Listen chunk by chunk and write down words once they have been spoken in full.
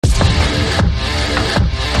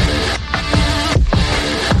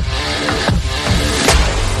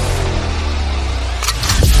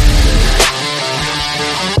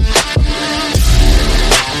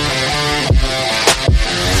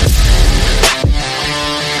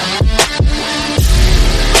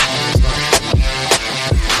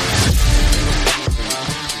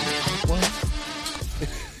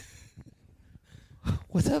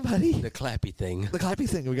clappy thing. The clappy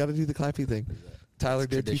thing. We got to do the clappy thing. Tyler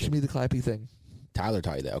did teach me the clappy thing. Tyler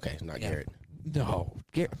taught you that? Okay, not Garrett. No,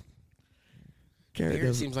 Garrett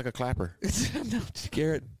seems like a clapper. No,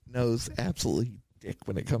 Garrett knows absolutely dick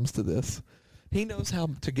when it comes to this. He knows how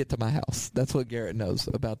to get to my house. That's what Garrett knows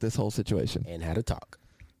about this whole situation. And how to talk.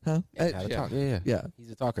 Huh? And how to talk. Yeah.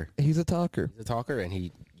 He's a talker. He's a talker. And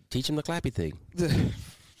he teach him the clappy thing.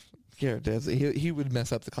 Garrett does. He would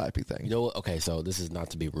mess up the clappy thing. You know, okay, so this is not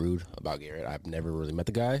to be rude about Garrett. I've never really met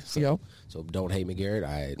the guy. So don't hate me, Garrett.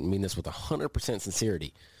 I mean this with 100%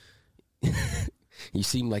 sincerity. You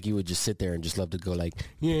seem like you would just sit there and just love to go like,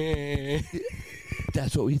 yeah.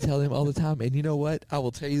 That's what we tell him all the time. And you know what? I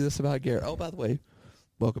will tell you this about Garrett. Oh, by the way,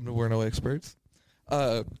 welcome to We're No Experts.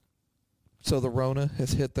 So the Rona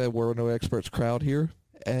has hit the We're No Experts crowd here.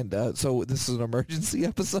 And so this is an emergency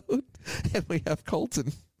episode. And we have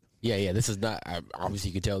Colton. Yeah, this is not, obviously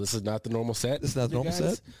you can tell this is not the normal set. This is not the normal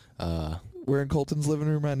set. We're in Colton's living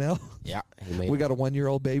room right now. Yeah. We got a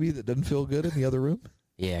 1-year-old baby that doesn't feel good in the other room.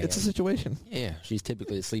 Yeah. It's a situation. Yeah, she's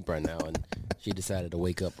typically asleep right now, and she decided to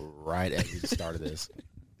wake up right as we started this.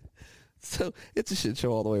 So it's a shit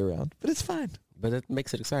show all the way around, but it's fine. But it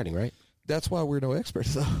makes it exciting, right? That's why we're no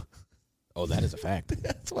experts, though. Oh, that is a fact.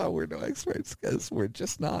 That's why we're no experts, because we're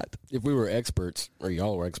just not. If we were experts, or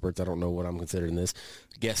y'all were experts, I don't know what I'm considering this.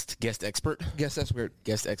 Guest expert? Guest expert.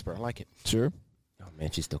 Guest expert. I like it. Sure. Oh,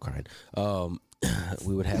 man, she's still crying.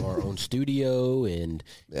 We would have our own studio and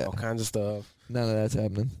all kinds of stuff. None of that's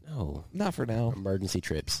happening. No. Not for now. Emergency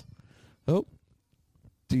trips. Oh.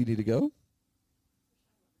 Do you need to go?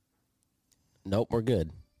 Nope, we're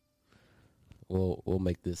good. We'll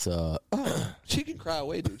make this she can cry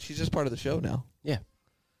away, dude. She's just part of the show now. Yeah.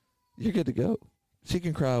 You're good to go. She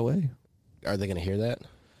can cry away. Are they going to hear that?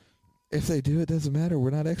 If they do, it doesn't matter.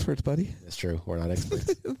 We're not experts, buddy. That's true. We're not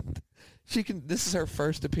experts. She can. This is her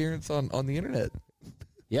first appearance on the internet.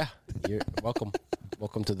 Yeah, you're welcome.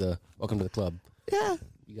 Welcome to the club. Yeah,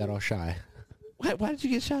 you got all shy. Why did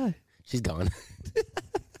you get shy? She's gone.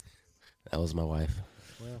 That was my wife.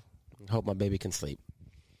 Well, I hope my baby can sleep.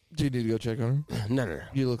 Do you need to go check on her? No.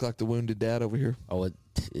 You look like the wounded dad over here. Oh,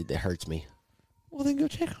 it hurts me. Well, then go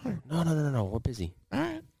check on her. No. We're busy. All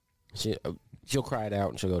right. She'll cry it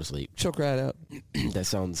out and she'll go to sleep. She'll cry it out. That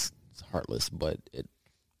sounds heartless, but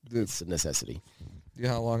it's a necessity. You know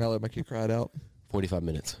how long I let my kid cry it out? 45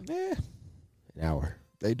 minutes. Yeah. An hour.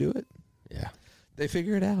 They do it. Yeah. They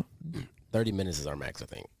figure it out. 30 minutes is our max, I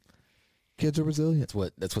think. Kids are resilient.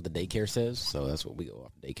 That's what the daycare says, so that's what we go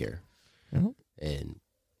off daycare. Mm-hmm. And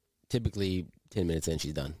typically 10 minutes in,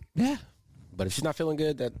 she's done. Yeah. But if she's not feeling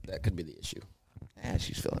good, that could be the issue.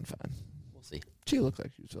 She's feeling fine. We'll see. She looked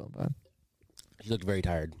like she was feeling fine. She looked very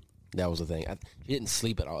tired. That was the thing. She didn't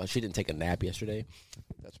sleep at all. She didn't take a nap yesterday.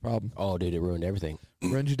 That's a problem. Oh, dude, it ruined everything.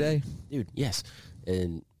 Ruined your day? Dude, yes.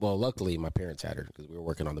 And, well, luckily my parents had her because we were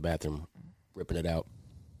working on the bathroom, ripping it out,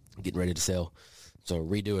 getting ready to sell. So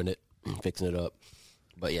redoing it, fixing it up.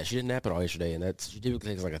 But, yeah, she didn't nap at all yesterday, and she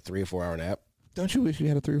typically takes like a 3 or 4 hour nap. Don't you wish you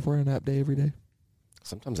had a 3 or 4 hour nap day every day?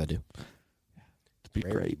 Sometimes I do. It'd be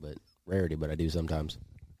great. Rarity, but I do sometimes.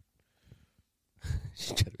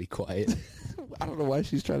 She's trying to be quiet. I don't know why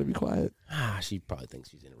she's trying to be quiet. She probably thinks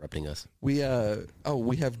she's interrupting us. We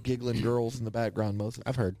have giggling girls in the background most.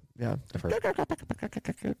 I've heard. Yeah, I've heard.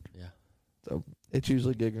 Yeah. So it's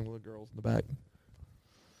usually giggling little girls in the back.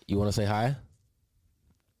 You want to say hi?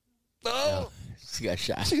 Oh, no. She got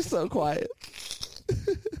shy. She's so quiet.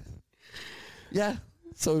 Yeah.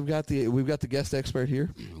 So we've got the guest expert here.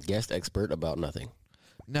 Guest expert about nothing.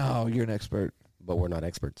 No, you're an expert. But we're not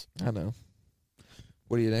experts. I know.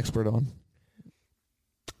 What are you an expert on?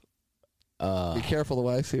 Be careful, the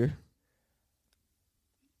wife's here.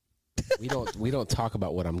 We don't talk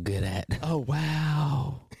about what I'm good at. Oh,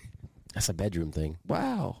 wow. That's a bedroom thing.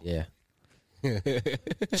 Wow. Yeah.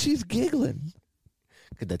 She's giggling.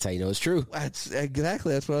 That's how you know it's true. That's what I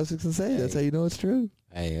was going to say. Hey. That's how you know it's true.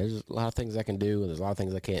 Hey, there's a lot of things I can do, and there's a lot of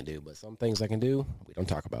things I can't do. But some things I can do, we don't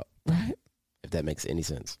talk about. Right. If that makes any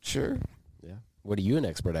sense. Sure. Yeah. What are you an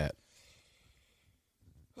expert at?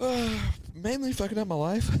 Mainly fucking up my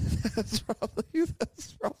life. That's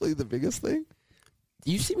probably the biggest thing.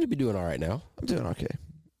 You seem to be doing all right now. I'm doing okay.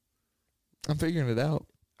 I'm figuring it out.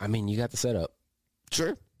 I mean, you got the setup.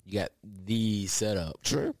 Sure. You got the setup.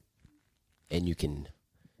 Sure. And you can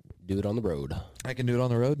do it on the road. I can do it on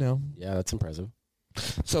the road now. Yeah, that's impressive.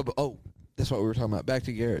 So, that's what we were talking about. Back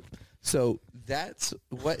to Garrett. So that's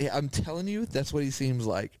what I'm telling you. That's what he seems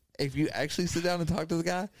like. If you actually sit down and talk to the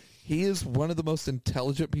guy, he is one of the most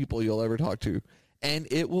intelligent people you'll ever talk to. And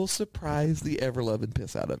it will surprise the ever-loving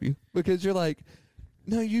piss out of you. Because you're like,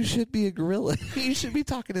 No, you should be a gorilla. You should be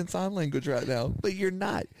talking in sign language right now, but you're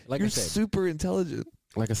not. Like you're I said, super intelligent.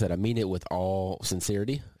 Like I said, I mean it with all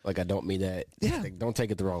sincerity. Like, I don't mean that. Yeah. Like, don't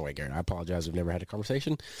take it the wrong way, Garrett. I apologize. We've never had a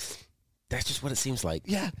conversation. That's just what it seems like.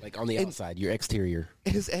 Yeah. Like, on the outside, your exterior.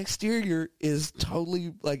 His exterior is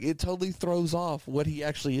totally, like, it totally throws off what he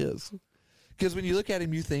actually is. Because when you look at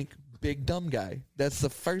him, you think, big dumb guy. That's the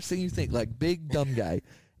first thing you think, like, big dumb guy.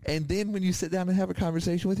 And then when you sit down and have a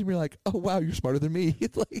conversation with him, you're like, oh, wow, you're smarter than me.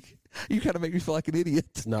 Like, you kind of make me feel like an idiot.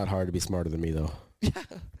 It's not hard to be smarter than me, though. Yeah.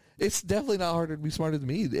 It's definitely not harder to be smarter than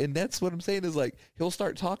me. And that's what I'm saying is, like, he'll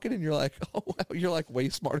start talking and you're like, oh, wow, you're like way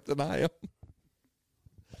smarter than I am.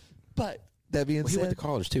 But that being He said. went to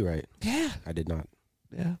college, too, right? Yeah. I did not.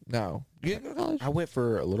 Yeah. No. You didn't go to college? I went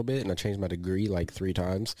for a little bit, and I changed my degree like 3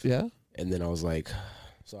 times. Yeah. And then I was like,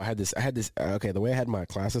 so I had this, okay, the way I had my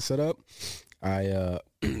classes set up,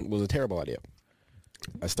 was a terrible idea.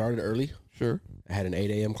 I started early. Sure. I had an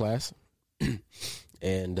 8 a.m. class,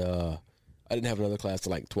 and I didn't have another class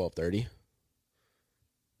till like 12:30.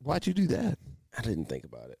 Why'd you do that? I didn't think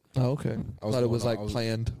about it. Oh, okay. I thought it was like I was-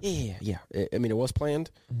 planned. Yeah. I mean, it was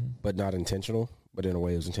planned, but not intentional. But in a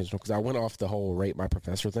way, it was intentional because I went off the whole rate my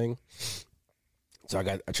professor thing. So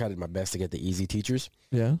I tried my best to get the easy teachers,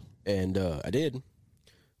 Yeah. and I did.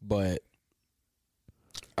 But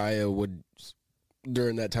I would,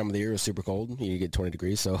 during that time of the year, it was super cold. You get 20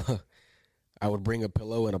 degrees, so I would bring a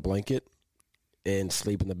pillow and a blanket and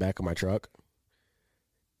sleep in the back of my truck.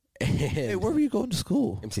 And Hey, where were you going to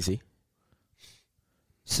school? MCC.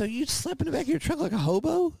 So you slept in the back of your truck like a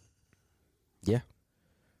hobo? Yeah.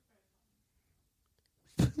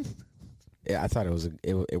 Yeah, I thought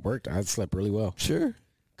it worked. I slept really well Sure.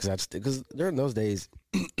 because during those days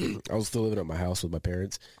I was still living at my house with my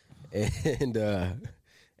parents, and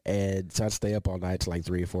so I'd stay up all night till like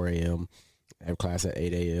 3 or 4 a.m. have class at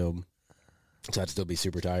 8 a.m. So I'd still be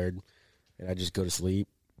super tired, and I'd just go to sleep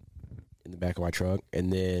in the back of my truck,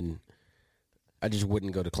 and then I just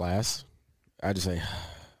wouldn't go to class. I'd just say,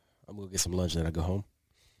 I'm gonna get some lunch, and then I go home.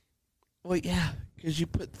 Well, yeah, because you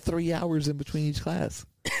put 3 hours in between each class.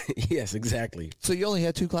 Yes, exactly. So you only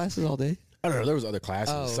had 2 classes all day? I don't know. There was other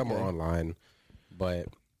classes. Oh, Some were okay. online, but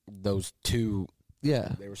those 2,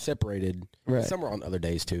 Yeah. they were separated. Right. Some were on other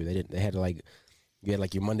days too. They had like, you had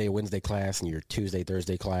like your Monday, Wednesday class and your Tuesday,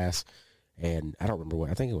 Thursday class. And I don't remember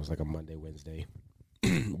what, I think it was like a Monday, Wednesday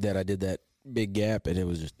that I did that big gap, and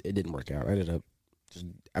it didn't work out.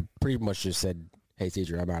 I pretty much just said, hey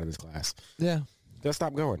teacher, I'm out of this class. Yeah. Just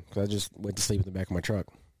stopped going because I just went to sleep in the back of my truck.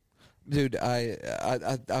 Dude,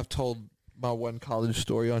 I've told my one college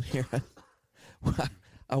story on here.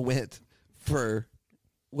 I went for,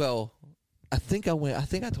 well, I think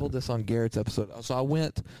I told this on Garrett's episode. So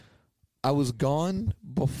I was gone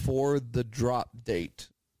before the drop date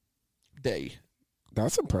day.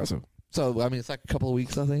 That's impressive. So, I mean, it's like a couple of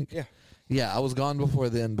weeks, I think. Yeah. Yeah, I was gone before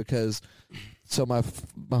then because, so my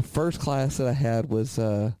first class that I had was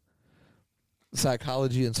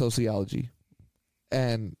psychology and sociology.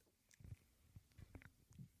 And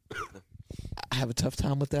I have a tough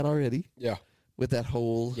time with that already. Yeah. With that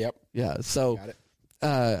whole. Yep. Yeah. So Got it.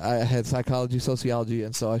 I had psychology, sociology,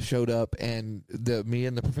 and so I showed up, and me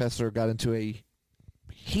and the professor got into a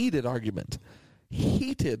heated argument,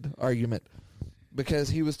 because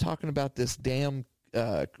he was talking about this damn.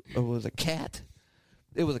 It was a cat.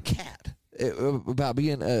 It was a cat. About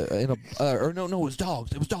being in a or no, it was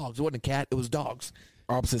dogs. It was dogs. It wasn't a cat. It was dogs.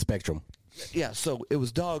 Opposite spectrum. Yeah. So it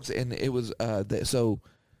was dogs, and it was so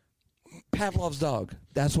Pavlov's dog.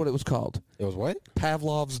 That's what it was called. It was what?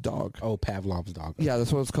 Pavlov's dog. Oh, Pavlov's dog. Yeah,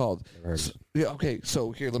 that's what it's called. Never heard of it. Yeah, okay,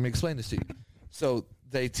 so here, let me explain this to you. So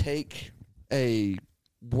they take a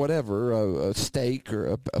steak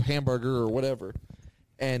or a hamburger or whatever,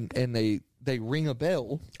 and they ring a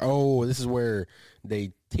bell. Oh, this is where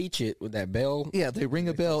they teach it with that bell. Yeah, they ring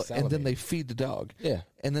a bell, and then salivate. they feed the dog. Yeah.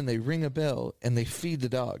 And then they ring a bell, and they feed the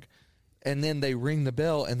dog. And then they ring the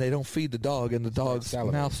bell, and they don't feed the dog, and the dog's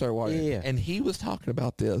salivate. mouth start watering. Yeah. And he was talking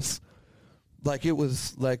about this like it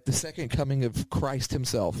was like the second coming of Christ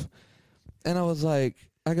himself. And I was like,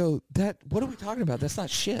 what are we talking about? That's not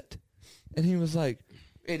shit. And he was like,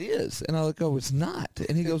 it is. And I go, it's not.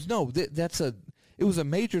 And he goes, no, it was a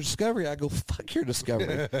major discovery. I go, fuck your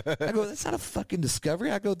discovery. I go, that's not a fucking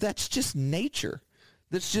discovery. I go, that's just nature.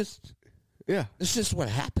 That's just what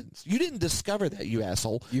happens. You didn't discover that, you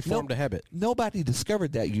asshole. You formed a habit. Nobody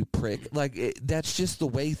discovered that, you prick. Like, that's just the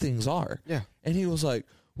way things are. Yeah. And he was like,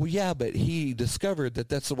 well, yeah, but he discovered that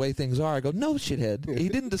that's the way things are. I go, no, shithead. He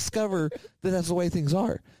didn't discover that that's the way things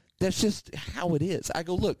are. That's just how it is. I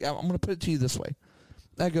go, look, I'm going to put it to you this way.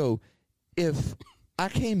 I go, if I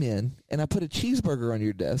came in and I put a cheeseburger on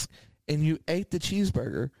your desk and you ate the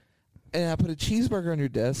cheeseburger. And I put a cheeseburger on your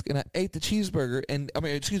desk, and I ate the cheeseburger, and I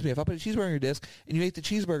mean, excuse me, if I put a cheeseburger on your desk, and you ate the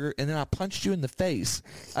cheeseburger, and then I punched you in the face,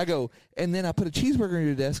 I go, and then I put a cheeseburger on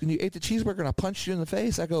your desk, and you ate the cheeseburger, and I punched you in the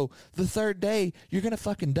face, I go, the third day, you're going to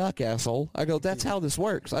fucking duck, asshole. I go, that's how this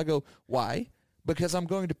works. I go, why? Because I'm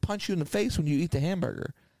going to punch you in the face when you eat the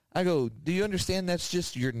hamburger. I go, do you understand that's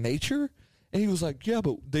just your nature? And he was like, yeah,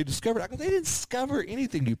 but they discovered. I go, they didn't discover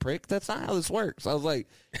anything, you prick. That's not how this works. I was like,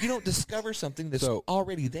 you don't discover something that's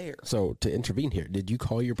already there. So to intervene here, did you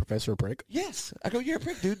call your professor a prick? Yes. I go, you're a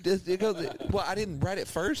prick, dude. It goes, well, I didn't write it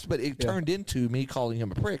first, but it turned into me calling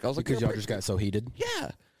him a prick. I was like, because y'all just got so heated?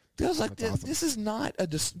 Yeah. I was like, this is not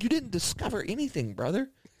you didn't discover anything, brother.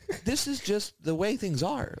 This is just the way things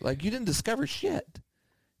are. Like, you didn't discover shit.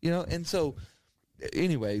 You know, and so...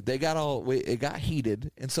 Anyway, it got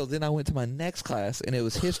heated, and so then I went to my next class, and it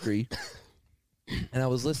was history, and I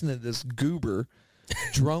was listening to this goober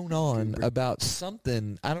drone on about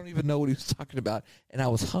something. I don't even know what he was talking about, and I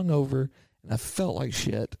was hungover, and I felt like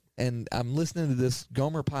shit, and I'm listening to this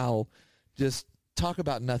Gomer Pyle just talk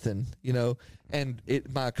about nothing, you know, and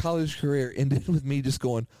my college career ended with me just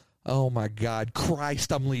going, oh, my God,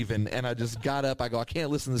 Christ, I'm leaving. And I just got up. I go, I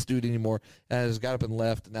can't listen to this dude anymore. And I just got up and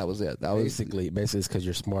left, and that was it. Basically, it's because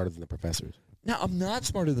you're smarter than the professors. No, I'm not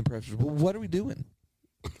smarter than the professors. But what are we doing?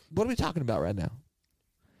 What are we talking about right now?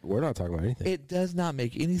 We're not talking about anything. It does not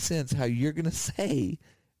make any sense how you're going to say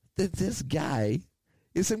that this guy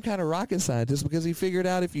is some kind of rocket scientist because he figured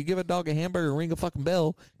out if you give a dog a hamburger and ring a fucking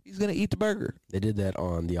bell, he's going to eat the burger. They did that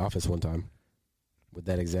on The Office one time with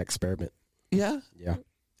that exact experiment. Yeah? Yeah.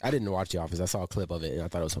 I didn't watch The Office. I saw a clip of it, and I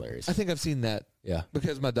thought it was hilarious. I think I've seen that. Yeah.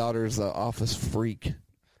 Because my daughter's an Office freak.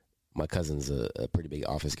 My cousin's a pretty big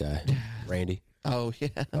Office guy. Randy. Oh,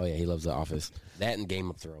 yeah. Oh, yeah, he loves The Office. That and Game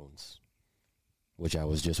of Thrones, which I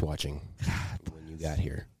was just watching when you got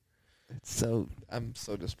here. I'm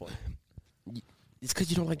so disappointed. It's because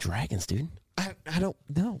you don't like dragons, dude. I don't.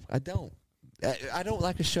 No, I don't. I don't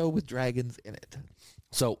like a show with dragons in it.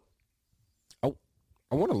 So,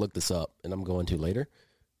 I want to look this up, and I'm going to later.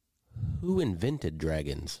 Who invented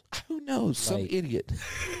dragons? Who knows? Some idiot.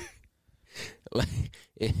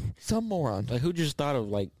 Some moron. Like, who just thought of,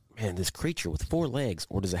 like, man, this creature with 4 legs,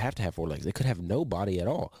 or does it have to have 4 legs? It could have no body at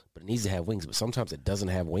all, but it needs to have wings. But sometimes it doesn't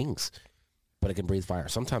have wings, but it can breathe fire.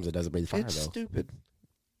 Sometimes it doesn't breathe fire, It's though. stupid.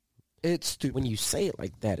 It's stupid. When you say it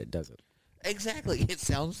like that, it doesn't. Exactly. It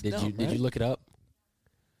sounds dumb, Did you look it up?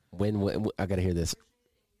 When I got to hear this.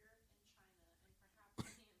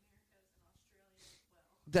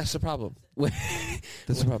 That's the problem. That's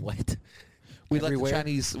the problem. What? We let the Everywhere?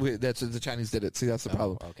 Chinese. The Chinese did it. See, that's the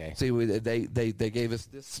problem. Okay. See, they gave us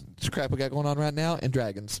this crap we got going on right now, and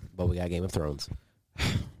dragons. But we got Game of Thrones.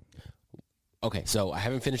 Okay, so I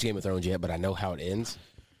haven't finished Game of Thrones yet, but I know how it ends,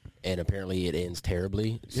 and apparently it ends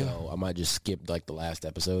terribly. So Yeah. I might just skip like the last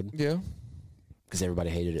episode Yeah, because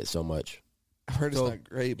everybody hated it so much. I've heard So it's not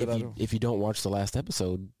great, but if you don't watch the last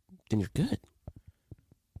episode, then you're good.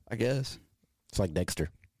 I guess It's like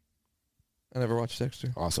Dexter, I never watched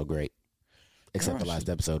Dexter. also great, except the watched last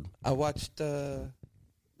episode. I watched. Let's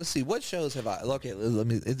see, what shows have I? Okay, let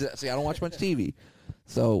me see. I don't watch much TV,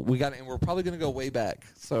 so we got, and we're probably going to go way back.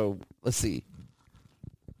 So let's see.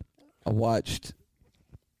 I watched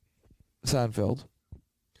Seinfeld.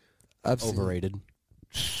 Overrated.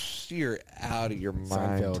 You're out of your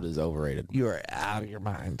mind. Seinfeld is overrated. You are out of your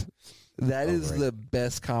mind. That is Overrated. the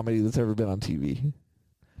best comedy that's ever been on TV.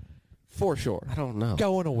 For sure. I don't know.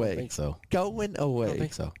 Going I away. don't think so. Going away. I don't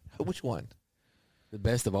think so. Which one? The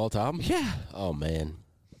best of all time? Yeah. Oh, man.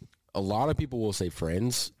 A lot of people will say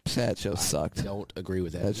Friends. That show sucked. I don't agree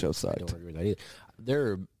with that. That show I sucked. don't agree with that either.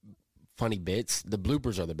 There are funny bits. The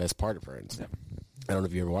bloopers are the best part of Friends. Yeah. I don't know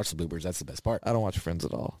if you ever watched the bloopers. That's the best part. I don't watch Friends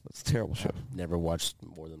at all. It's a terrible show. Never watched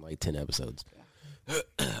more than like 10 episodes.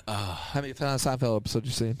 How many Seinfeld episodes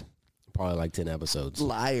you seen? Probably like 10 episodes.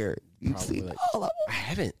 Liar. You've Probably seen like- all of I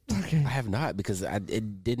haven't. Okay. I have not because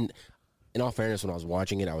it didn't. In all fairness, when I was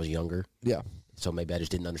watching it, I was younger. them. So maybe I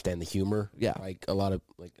just didn't understand the humor. Yeah. Like a lot of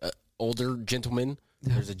older gentlemen.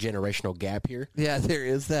 There's a generational gap here. Yeah, there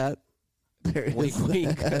is that. There is Wink,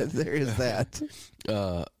 wink. that. There is that.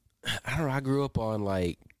 I don't know. I grew up on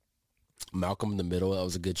like Malcolm in the Middle. That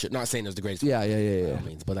was a good show. Not saying it was the greatest. Yeah. by all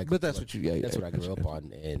means, but like, But that's what you. Yeah, that's yeah, what I grew up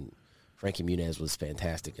on. And Frankie Muniz was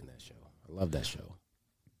fantastic in that show. I love that show.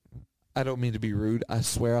 I don't mean to be rude. I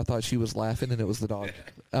swear I thought she was laughing and it was the dog.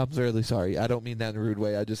 I'm really sorry. I don't mean that in a rude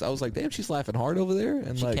way. I was like, damn, she's laughing hard over there.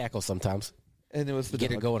 And She like, cackles sometimes. and it was the Get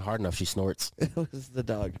her dog. going hard enough, she snorts. It was the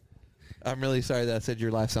dog. I'm really sorry that I said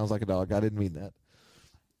your laugh sounds like a dog. I didn't mean that.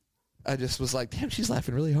 I just was like, damn, she's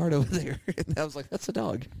laughing really hard over there. And I was like, that's a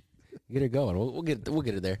dog. Get her going. We'll get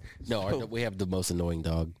it there. No, we have the most annoying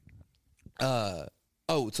dog.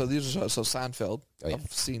 So these are so Seinfeld. Oh, yeah.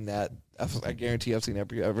 I've seen that. I guarantee I've seen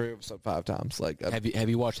every episode 5 times. Like, have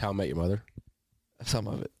you watched How I Met Your Mother? Some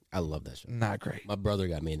of it. I love that show. Not great. My brother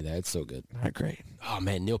got me into that. It's so good. Not great. Oh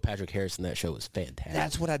man, Neil Patrick Harris in that show was fantastic.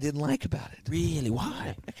 That's what I didn't like about it. Really?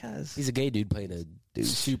 Why? Because he's a gay dude playing a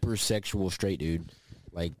super sexual straight dude.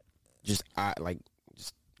 Just go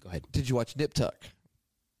ahead. Did you watch Nip Tuck?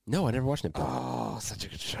 No, I never watched Nip Tuck. Oh, such a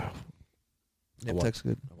good show. Nip Tuck's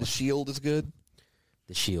good. The Shield is good.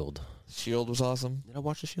 The Shield. Shield was awesome. Did I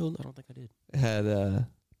watch The Shield? I don't think I did. It had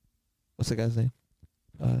what's the guy's name?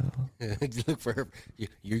 Look for her.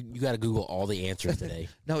 You got to Google all the answers today.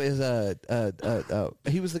 No, is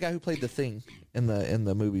he was the guy who played the Thing in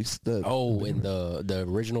the movies. The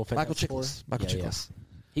original Michael Fantastic Four? Chiklis. Michael Chiklis. Yeah.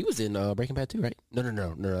 He was in Breaking Bad too, right? No,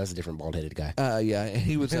 that's a different bald-headed guy. Yeah, and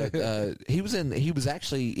he was he was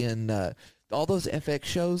actually in all those FX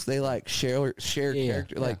shows. They like share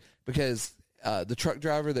character because the truck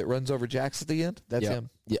driver that runs over Jax at the end, that's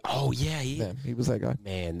him. Yeah. Oh yeah, he was that guy.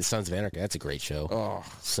 Man, The Sons of Anarchy, that's a great show. Oh,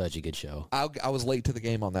 such a good show. I was late to the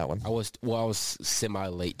game on that one. I was semi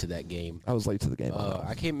late to that game. I was late to the game.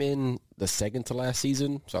 I came in the second to last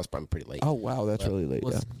season, so I was probably pretty late. Oh wow, that's really late.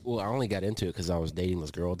 Well, I only got into it because I was dating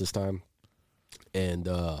this girl at this time, and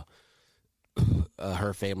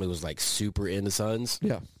her family was like super into Sons.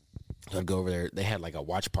 Yeah. I'd go over there. They had like a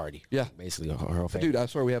watch party. Yeah, basically her whole family. Dude, I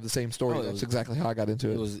swear we have the same story. That's exactly how I got into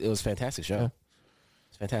it. It was a fantastic show. Yeah.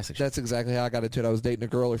 It's fantastic show. That's exactly how I got into it. I was dating a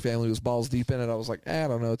girl. Her family was balls deep in it. I was like, I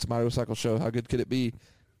don't know. It's a motorcycle show. How good could it be?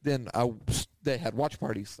 Then they had watch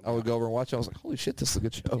parties. I would go over and watch it. I was like, holy shit, this is a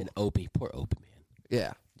good show. And Opie, poor Opie, man.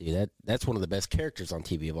 Yeah. Dude, that's one of the best characters on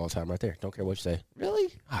TV of all time right there. Don't care what you say. Really?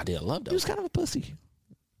 Dude, I loved Opie. He was kind of a pussy.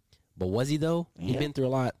 But was he, though? Yeah. He'd been through a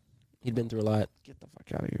lot. Get the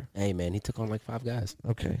fuck out of here. Hey, man, he took on like 5 guys.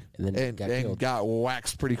 Okay. And then got killed. Got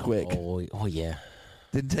waxed pretty quick. Oh, yeah.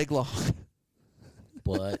 Didn't take long.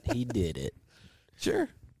 But he did it. Sure.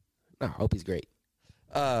 No, Opie's great.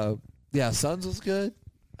 Yeah, Sons was good.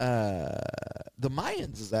 The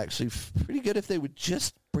Mayans is actually pretty good if they would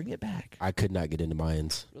just bring it back. I could not get into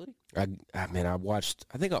Mayans. Really? I watched,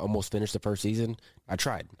 I think I almost finished the first season. I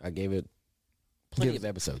tried. I gave it plenty of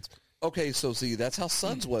episodes. Okay, so see, that's how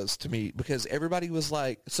Sons was to me because everybody was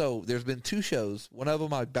like, so there's been 2 shows. One of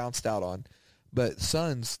them I bounced out on, but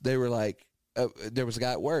Sons, they were like, there was a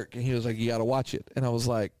guy at work and he was like, you got to watch it. And I was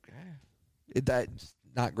like, that's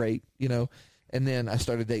not great, you know? And then I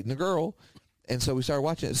started dating a girl and so we started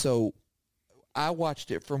watching it. So I watched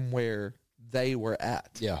it from where they were at,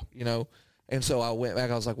 you know? And so I went back,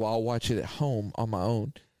 I was like, well, I'll watch it at home on my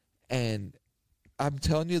own. And I'm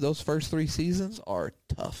telling you, those first 3 seasons are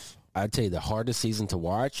tough. I'd say the hardest season to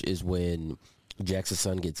watch is when Jackson's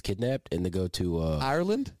son gets kidnapped and they go to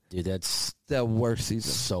Ireland. Dude, that's the worst season.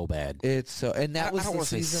 So bad. It's so, and that was the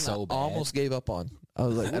season I almost gave up on. I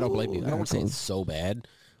was like, I don't blame you. I don't want to say it's so bad,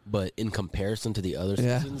 but in comparison to the other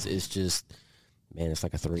seasons, it's just, man, it's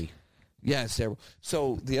like a 3. Yeah, it's terrible.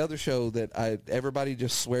 So the other show that everybody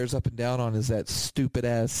just swears up and down on is that stupid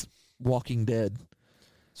ass Walking Dead.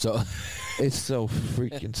 So it's so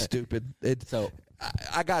freaking stupid.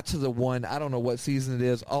 I got to the one, I don't know what season it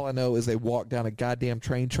is. All I know is they walk down a goddamn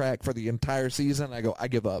train track for the entire season. I go, I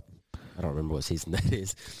give up. I don't remember what season that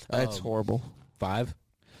is. That's horrible. 5?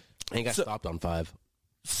 I think I stopped on 5.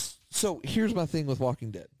 So here's my thing with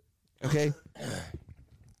Walking Dead. Okay?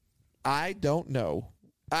 I don't know.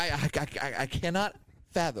 I cannot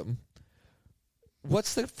fathom.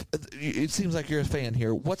 What's it seems like you're a fan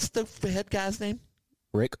here. What's the head guy's name?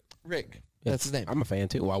 Rick. That's his name. I'm a fan,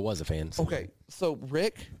 too. Well, I was a fan. So. Okay, so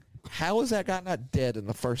Rick, how is that guy not dead in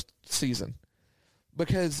the first season?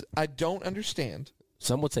 Because I don't understand.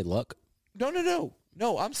 Some would say luck.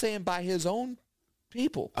 No, I'm saying by his own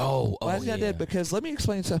people. Why is he not dead? Because let me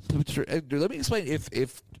explain something. Let me explain.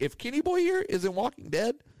 If Kenny Boy here is in Walking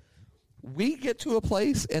Dead, we get to a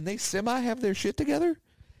place and they semi have their shit together,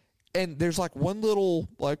 and there's like one little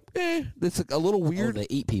it's a little weird. They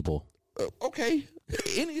eat people. Okay.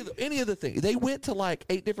 Any of the things. They went to like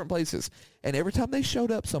 8 different places, and every time they showed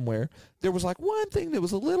up somewhere, there was like one thing that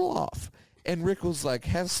was a little off. And Rick was like,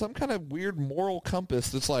 has some kind of weird moral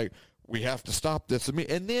compass that's like, we have to stop this.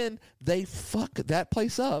 And then they fuck that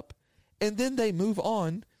place up, and then they move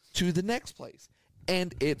on to the next place.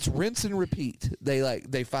 And it's rinse and repeat.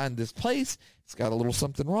 They find this place, it's got a little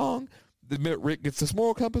something wrong. The minute Rick gets this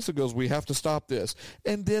moral compass, it goes, we have to stop this.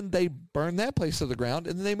 And then they burn that place to the ground,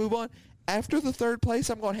 and then they move on. After the 3rd place,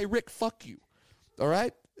 I'm going, hey, Rick, fuck you. All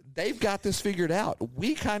right? they've got this figured out.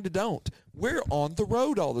 We kind of don't. We're on the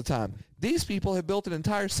road all the time. These people have built an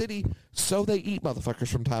entire city so they eat motherfuckers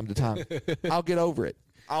from time to time. I'll get over it.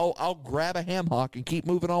 I'll grab a ham hock and keep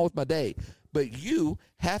moving on with my day. But you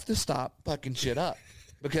have to stop fucking shit up.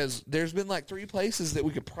 Because there's been like 3 places that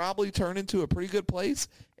we could probably turn into a pretty good place,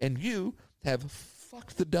 and you have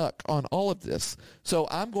fucked the duck on all of this. So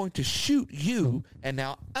I'm going to shoot you, and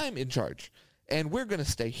now I'm in charge. And we're going to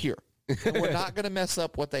stay here. And we're not going to mess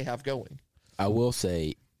up what they have going. I will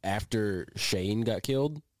say, after Shane got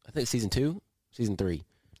killed, I think season 3,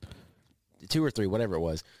 2 or 3, whatever it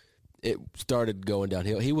was, it started going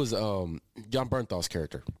downhill. He was John Bernthal's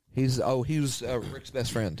character. He was Rick's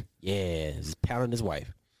best friend. Yeah, he's pounding his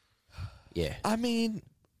wife. Yeah. I mean,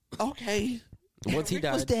 okay. Once he Rick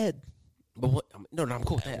died, was dead. But no, I'm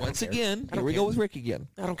cool with that. Once again, here we go with Rick again.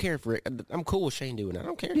 I don't care if Rick. I'm cool with Shane doing it. I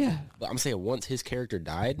don't care. Yeah. But I'm saying once his character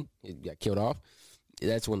died, he got killed off.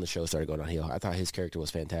 That's when the show started going downhill. I thought his character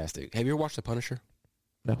was fantastic. Have you ever watched The Punisher?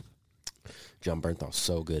 No. John Bernthal's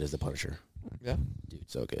so good as the Punisher. Yeah. Dude,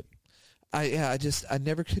 so good. I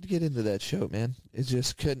never could get into that show, man. It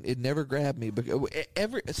just couldn't. It never grabbed me.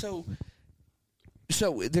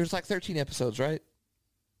 So there's like 13 episodes, right?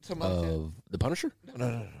 Something like Of The Punisher?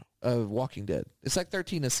 No. Of Walking Dead. It's like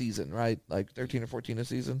 13 a season, right? Like 13 or 14 a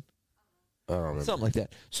season. I don't remember. Something like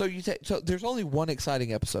that. So there's only one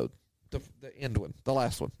exciting episode, the end one, the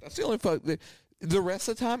last one. That's the only the rest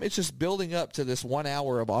of the time, it's just building up to this 1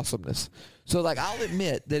 hour of awesomeness. So, like, I'll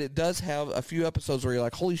admit that it does have a few episodes where you're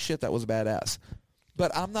like, holy shit, that was badass. But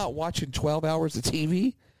I'm not watching 12 hours of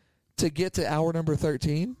TV to get to hour number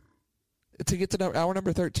 13. To get to hour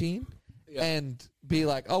number 13 and be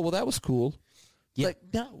like, oh, well, that was cool. Yeah. Like,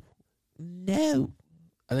 no.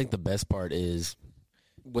 I think the best part is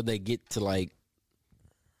when they get to, like,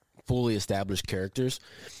 fully established characters.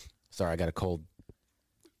 Sorry, I got a cold.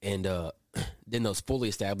 And then those fully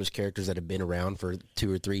established characters that have been around for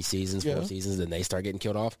 2 or 3 seasons, 4 seasons, then they start getting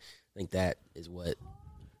killed off. I think that is what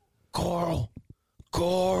Carl.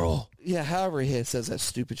 Yeah, however he says that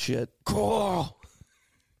stupid shit. Carl.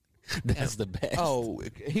 That's the best. Oh,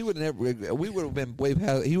 he would never. We would have been way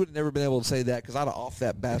past. He would have never been able to say that because I'd have offed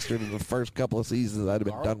that bastard in the first couple of seasons. I'd have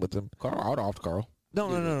been done with him. Carl, I'd have offed Carl. No.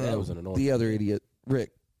 That was an annoying. The other idiot,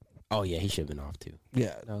 Rick. Oh yeah, he should have been off too.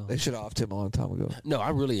 Yeah, No. they should have offed him a long time ago. No,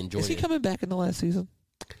 I really enjoyed Is he it. coming back in the last season?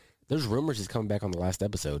 There's rumors he's coming back on the last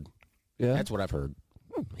episode. Yeah, That's what I've heard.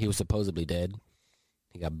 He was supposedly dead.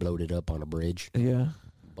 He got bloated up on a bridge. yeah.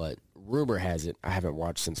 But rumor has it, I haven't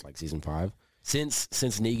watched since like season 5. Since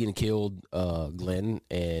Negan killed Glenn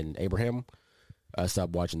and Abraham, I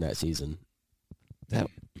stopped watching that season. So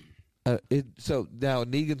now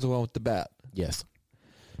Negan's the one with the bat. Yes,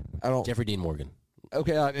 I don't. Jeffrey Dean Morgan.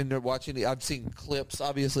 Okay, I ended up watching. I've seen clips,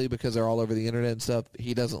 obviously, because they're all over the internet and stuff.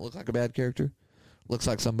 He doesn't look like a bad character. Looks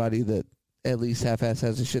like somebody that at least half-ass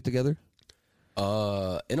has his shit together.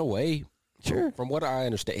 In a way, Sure. From what I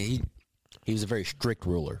understand, he was a very strict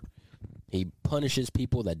ruler. He punishes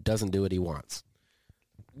people that doesn't do what he wants.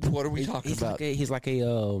 What are we talking about? He's like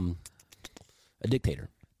a dictator.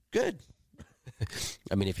 Good.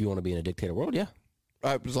 I mean, if you want to be in a dictator world, yeah.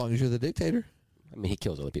 As long as you're the dictator. I mean, he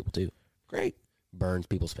kills other people too. Great. Burns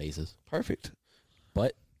people's faces. Perfect.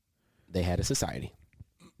 But they had a society.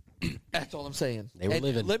 That's all I'm saying. They were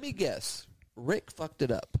living. Let me guess. Rick fucked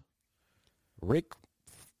it up. Rick,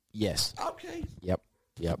 yes. Okay. Yep.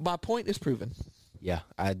 My point is proven. Yeah,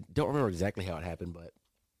 I don't remember exactly how it happened, but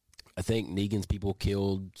I think Negan's people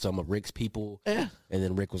killed some of Rick's people. Yeah. And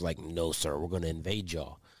then Rick was like, no, sir, we're going to invade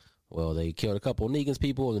y'all. Well, they killed a couple of Negan's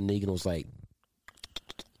people, and then Negan was like,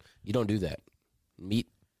 you don't do that.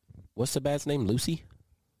 What's the bad's name?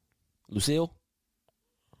 Lucille?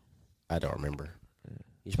 I don't remember.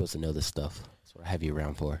 You're supposed to know this stuff. That's what I have you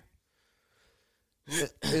around for.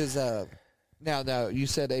 Now you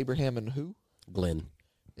said Abraham and who? Glenn.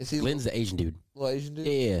 Is he Glenn's the Asian dude. little Asian dude?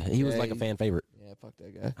 Yeah, he was like a fan favorite. Yeah, fuck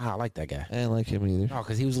that guy. I like that guy. I didn't like him either. Oh,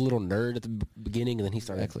 because he was a little nerd at the beginning, and then he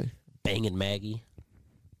started Exactly. banging Maggie.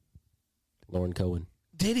 Lauren Cohen.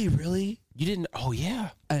 Did he really? You didn't? Oh, yeah.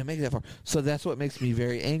 I didn't make it that far. So that's what makes me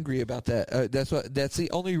very angry about that. That's the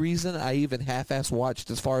only reason I even half-ass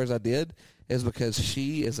watched as far as I did is because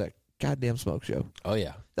she is a goddamn smoke show. Oh,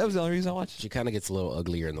 yeah. That was the only reason I watched. She kind of gets a little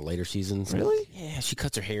uglier in the later seasons. Really? Yeah, she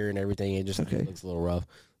cuts her hair and everything. It just looks a little rough.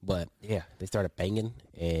 But, yeah, they started banging,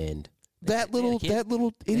 and... That little they had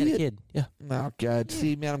idiot. a kid, yeah. Oh, God.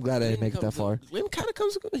 See, man, I'm glad I didn't make it that far. Glenn kind of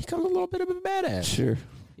comes a little bit of a badass. Sure.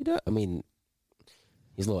 He does. I mean,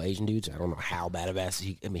 he's a little Asian dude, so I don't know how badass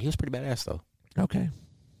he was pretty badass, though. Okay.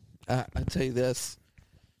 I tell you this.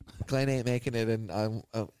 Glenn ain't making it, and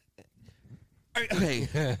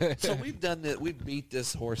Okay, so we've done that. We've beat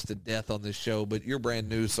this horse to death on this show, but you're brand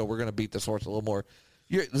new, so we're gonna beat this horse a little more.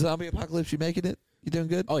 You're zombie apocalypse. You making it? You doing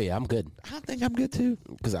good? Oh yeah, I'm good. I think I'm good too.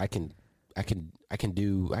 Because I can.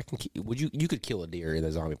 Would you could kill a deer in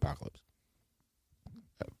a zombie apocalypse?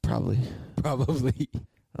 Probably. I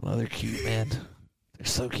know they're cute, man. They're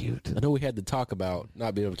so cute. I know we had to talk about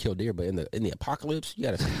not being able to kill deer, but in the apocalypse, you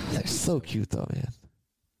gotta. They're so cute though, man.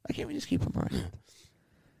 Why can't we just keep them around?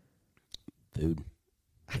 Food.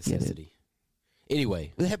 I get it. Necessity.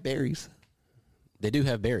 Anyway, They have berries. they do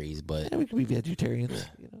have berries, but Yeah, we could be vegetarians.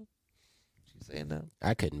 You know. She's saying no.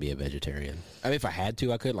 I couldn't be a vegetarian. I mean, if I had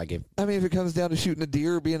to, I could. Like if If it comes down to shooting a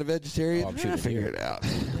deer or being a vegetarian, I'm shooting a figure deer. it out.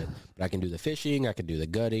 but I can do the fishing, I can do the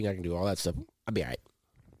gutting, I can do all that stuff. I'll be all right.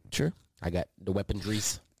 Sure. I got the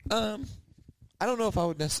weaponries. I don't know if I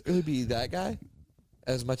would necessarily be that guy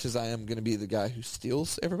as much as I am going to be the guy who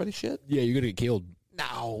steals everybody's shit. Yeah, you're gonna get killed.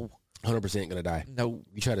 No. 100% gonna die. No.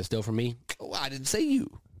 You try to steal from me? Oh, I didn't say you.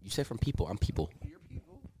 You said from people. I'm people. You're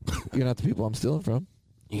people. You're not the people I'm stealing from.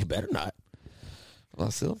 You better not. I'm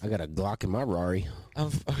not stealing. I got a Glock in my Rari.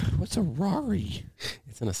 What's a Rari?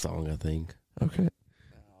 It's in a song, I think. Okay.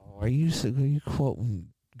 Are you quoting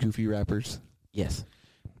goofy rappers? Yes.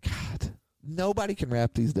 God. Nobody can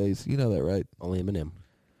rap these days. You know that, right? Only Eminem.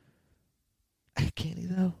 Can he,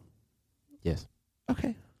 though? Yes.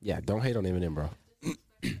 Okay. Yeah, don't hate on Eminem, bro.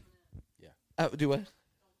 Do what?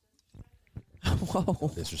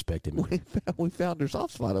 Whoa. Disrespect him. We found our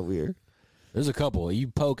soft spot over here. There's a couple. You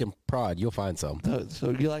poke and prod, you'll find some.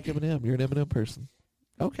 So you like Eminem. You're an Eminem person.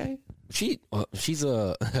 Okay. She's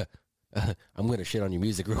a. I'm gonna shit on your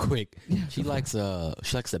music real quick. Yeah, She likes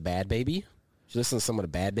the Bad Baby. She listens to some of the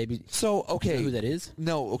Bad Baby. So, okay. You know who that is?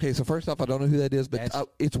 No, okay. So first off, I don't know who that is, but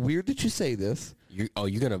it's weird that you say this. You're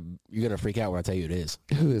gonna freak out when I tell you who it is.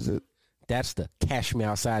 Who is it? That's the Cash Me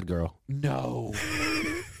Outside girl. No.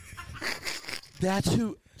 That's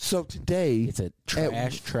who. So today, It's a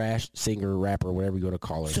trash singer, rapper, whatever you want to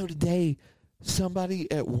call her. So today, somebody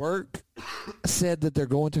at work said that they're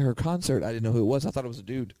going to her concert. I didn't know who it was. I thought it was a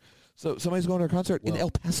dude. So somebody's going to her concert in El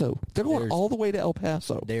Paso. They're going all the way to El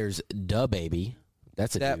Paso. There's Da Baby.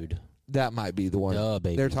 That's a dude. That might be the one. Da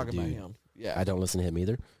Baby. They're talking about him. Yeah. I don't listen to him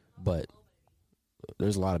either, but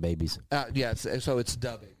there's a lot of babies. Yeah. So it's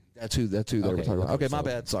Da Baby. That's who they were talking about. Okay, my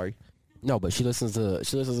bad. Sorry. No, but she listens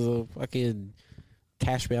to fucking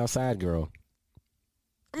Cash Me Outside girl.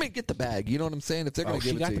 I mean, get the bag. You know what I'm saying? If they're going to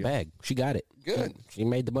give it to you. She got the bag. She got it. Good. She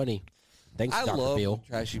made the money. Thanks, I Dr. love Phil. when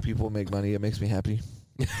trashy people make money. It makes me happy.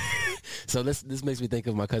 So this makes me think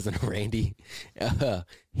of my cousin Randy.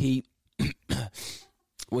 He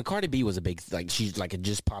when Cardi B was a big she's like it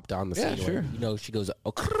just popped on the scene. Yeah, sure. You know, she goes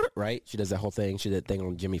right. She does that whole thing. She did that thing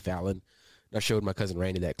on Jimmy Fallon. And I showed my cousin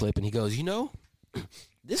Randy that clip, and he goes,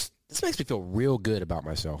 this makes me feel real good about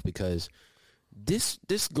myself because this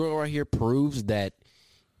girl right here proves that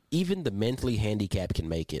even the mentally handicapped can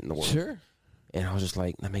make it in the world. Sure. And I was just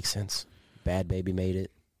like, that makes sense. Bad Baby made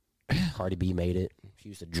it. Cardi B made it. She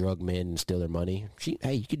used to drug men and steal their money.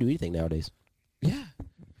 Hey, you can do anything nowadays. Yeah.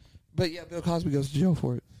 But yeah, Bill Cosby goes to jail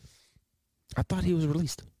for it. I thought he was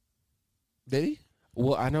released. Did he?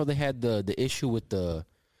 Well, I know they had the issue with the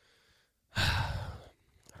I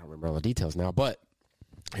don't remember all the details now, but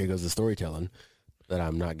here goes the storytelling that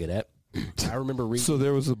I'm not good at. I remember reading. So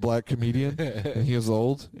there was a black comedian, and he was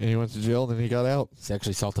old, and he went to jail, and then he got out.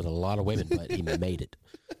 Sexually assaulted a lot of women, but he made it.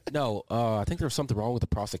 No, I think there was something wrong with the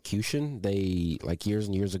prosecution. They, years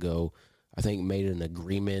and years ago, I think made an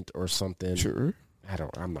agreement or something. Sure.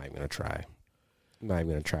 I'm not even going to try. I'm not even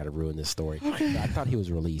going to try to ruin this story. Okay. I thought he was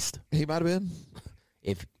released. He might have been.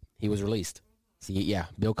 If he was released. See, yeah,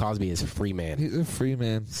 Bill Cosby is a free man. He's a free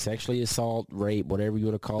man. Sexually assault, rape, whatever you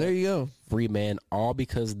want to call it. There you go. Free man, all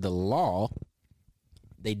because the law,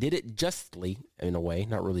 they did it justly, in a way.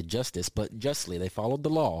 Not really justice, but justly. They followed the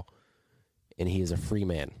law, and he is a free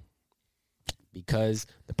man because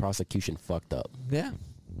the prosecution fucked up. Yeah.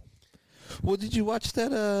 Well, did you watch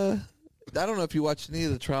that? I don't know if you watched any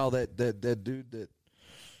of the trial that dude that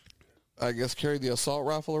I guess carried the assault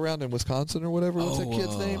rifle around in Wisconsin or whatever. What's that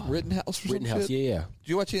kid's name? Rittenhouse. Rittenhouse. Yeah. Did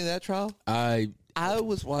you watch any of that trial? I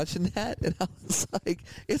was watching that, and I was like,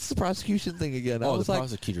 "It's the prosecution thing again." I was the like,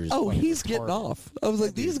 prosecutors. "Oh, he's getting off." I was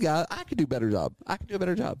like, "These guys, I could do a better job. I could do a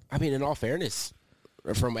better job." I mean, in all fairness,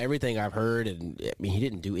 from everything I've heard, and I mean, he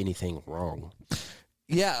didn't do anything wrong.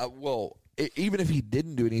 Yeah, well, even if he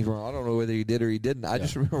didn't do anything wrong, I don't know whether he did or he didn't. I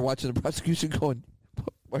just remember watching the prosecution going,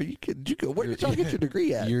 "Are you kidding? Where did y'all get your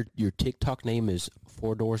degree at?" Your TikTok name is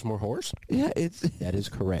 4 Doors More Horse? Yeah, that is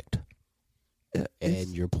correct. And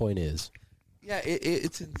your point is, yeah,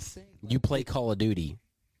 it's insane. You play Call of Duty.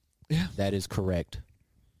 Yeah. That is correct.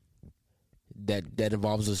 That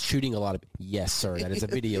involves us shooting a lot of... Yes, sir. That is a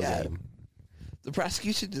video Yeah. game. The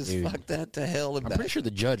prosecution just Dude. fucked that to hell and I'm back. pretty sure the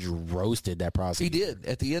judge roasted that He prosecutor. did.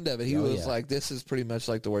 At the end of it, he Oh, was yeah. like, this is pretty much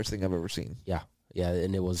like the worst thing I've ever seen. Yeah,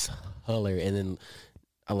 and it was hilarious. And then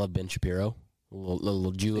I love Ben Shapiro,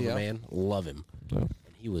 little Jew of a man. Love him. Yeah.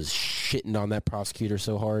 And he was shitting on that prosecutor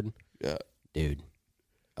so hard. Yeah. Dude,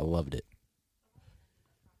 I loved it.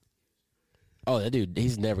 Oh, that dude,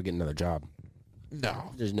 he's never getting another job.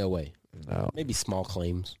 No. There's no way. No. Maybe small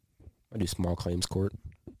claims. I do small claims court.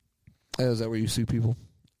 Is that where you sue people?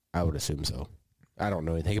 I would assume so. I don't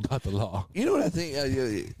know anything about the law. You know what I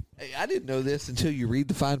think? I didn't know this until you read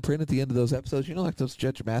the fine print at the end of those episodes. You know, like those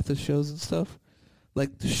Judge Mathis shows and stuff?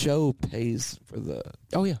 Like, the show pays for the...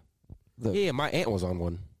 Oh, yeah. Yeah, my aunt was on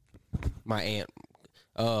one. My aunt.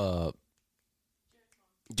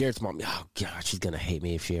 Jared's mom. Oh, God, she's going to hate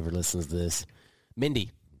me if she ever listens to this.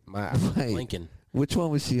 Mindy. Right. Lincoln. Which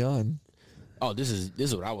one was she on? Oh, this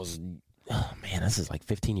is what I was... Oh, man, this is like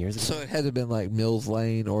 15 years ago. So it had to have been like Mills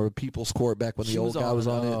Lane or People's Court back when the old guy was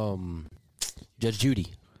on it. Judge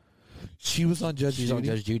Judy. She was on Judge She's Judy? on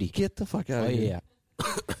Judge Judy. Get the fuck out Oh, of here.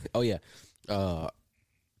 yeah. Oh, yeah.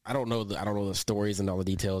 I don't know the stories and all the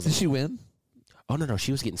details. Did she win? Oh, no,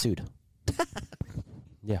 she was getting sued.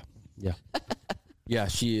 Yeah. Yeah,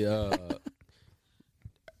 she, the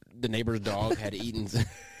neighbor's dog had eaten.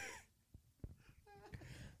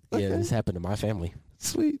 Yeah, this happened to my family.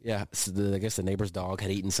 Sweet. Yeah, so I guess the neighbor's dog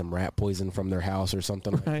had eaten some rat poison from their house or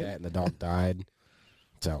something like that, and the dog died.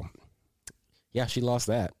 So, yeah, she lost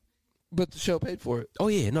that. But the show paid for it. Oh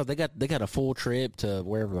yeah, no, they got a full trip to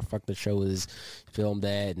wherever the fuck the show is filmed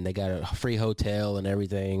at, and they got a free hotel and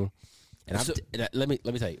everything. And, let me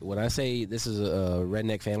tell you, when I say this is a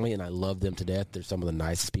redneck family, and I love them to death, they're some of the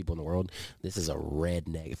nicest people in the world. This is a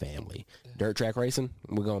redneck family. Dirt track racing,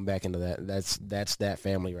 we're going back into that. That's that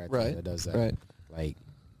family right there that does that. Right. Like,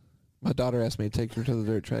 my daughter asked me to take her to the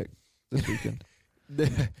dirt track this weekend.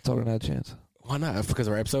 Told her not a chance. why not? Because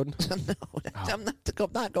of our episode? No, I'm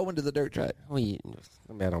not going to the dirt track. Well,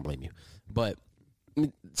 I don't blame you. But,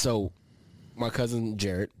 so, my cousin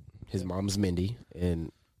Jarrett, his mom's Mindy,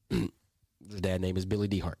 and his dad name is Billy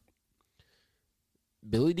DeHart.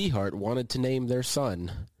 Billy DeHart wanted to name their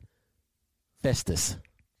son Festus.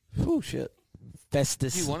 Oh, shit.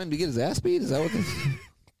 Festus. You want him to get his ass beat? Is that what this is?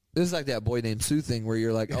 This is like that Boy Named Sue thing where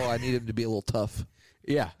you're like, oh, I need him to be a little tough.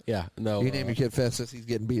 Yeah. No, You name your kid Festus, he's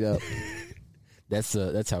getting beat up. that's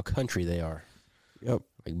how country they are. Yep.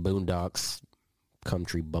 Like Boondocks,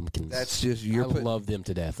 country bumpkins. That's just, I love them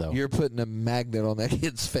to death, though. You're putting a magnet on that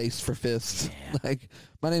kid's face for fists. Yeah. Like,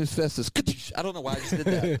 my name is Festus. I don't know why I just did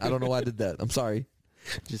that. I don't know why I did that. I'm sorry.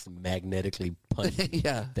 Just magnetically punch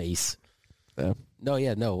Yeah. face. Yeah.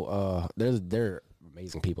 No. They're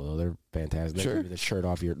amazing people, though. They're fantastic. They Sure. give you the shirt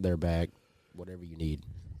off their back, whatever you need.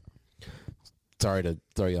 Sorry to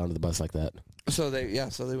throw you onto the bus like that. So they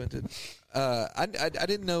went to. I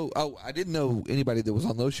didn't know. Oh, I didn't know anybody that was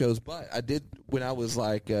on those shows, but I did when I was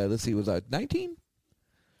like, let's see, was I 19?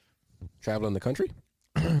 Traveling the country?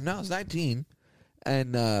 No, I was 19,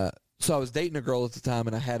 and so I was dating a girl at the time,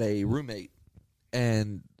 and I had a roommate,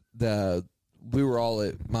 and we were all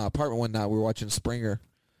at my apartment one night. We were watching Springer,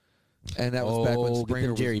 and that was back when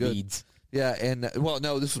Springer was Jerry good. beads. Yeah, and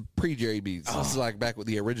no, this was pre-Jerry Beads. This is like back with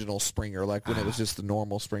the original Springer, like when it was just the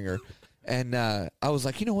normal Springer. And I was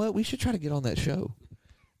like, you know what? We should try to get on that show.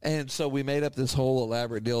 And so we made up this whole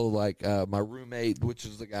elaborate deal. Like my roommate, which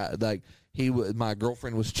is the guy, like my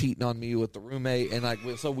girlfriend was cheating on me with the roommate,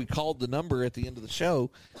 and so we called the number at the end of the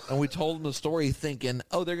show, and we told them the story, thinking,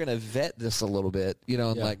 oh, they're gonna vet this a little bit,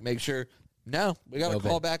 and like make sure. No, we got a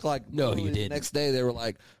call back. Like no, you the didn't. Next day, they were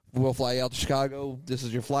like, we'll fly you out to Chicago. This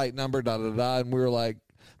is your flight number. Da da da. And we were like,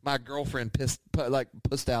 my girlfriend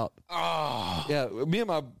pussed out. Oh, Yeah, me and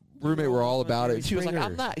my roommate were all about it. She was like, Springer.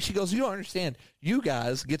 I'm not. She goes, you don't understand. You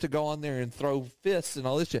guys get to go on there and throw fists and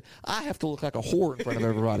all this shit. I have to look like a whore in front of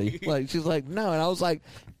everybody. Like, she's like, no. And I was like,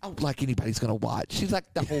 I don't like anybody's going to watch. She's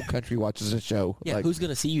like, the whole country watches this show. yeah. Like, Who's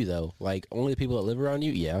gonna see you though? Like only the people that live around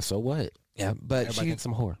you. Yeah. So what? yeah, but Everybody thinks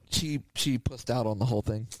I'm a whore. she pussed out on the whole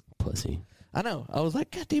thing. Pussy. I know. I was like,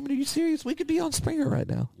 God damn it, are you serious? We could be on Springer right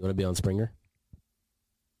now. You want to be on Springer?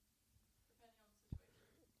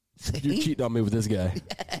 See? You're cheating on me with this guy.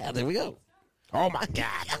 Yeah, there we go. Oh my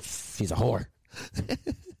God, she's a whore.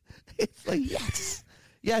 It's like, yes.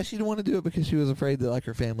 Yeah, she didn't want to do it because she was afraid that like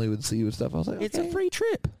her family would see you and stuff. I was like, It's a okay. free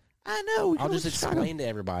trip. I know. we I'll go just to Chicago. explain to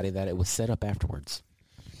everybody that it was set up afterwards.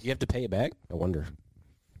 You have to pay it back? I wonder.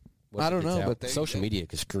 I don't know, but social media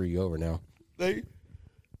could screw you over now. They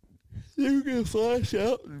were going to fly us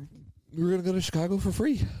out, and we were going to go to Chicago for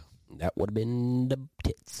free. that would have been the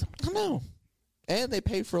tits. I know. And they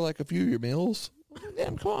paid for like a few of your meals.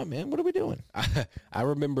 Damn, come on, man. What are we doing? I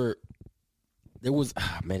remember there was,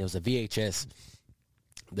 it was a VHS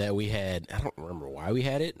that we had. I don't remember why we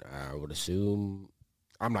had it. I would assume,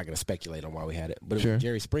 I'm not going to speculate on why we had it, but it was a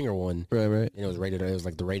Jerry Springer one. Right. And it was rated, it was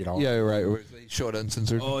like the rated R. Yeah, right. They show it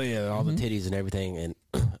uncensored. Oh, yeah, all the titties and everything. And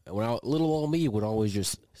when little old me would always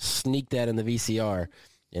just sneak that in the VCR,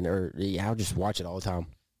 and I would just watch it all the time.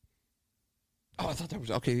 Oh, I thought that was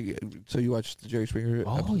okay. So you watched the Jerry Springer?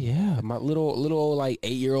 Oh yeah, my little like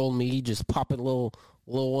 8-year-old me just popping little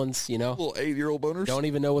ones, Little 8-year-old boners. Don't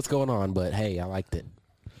even know what's going on, but hey, I liked it.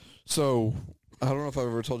 So I don't know if I've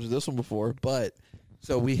ever told you this one before, but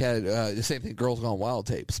so we had the same thing, Girls Gone Wild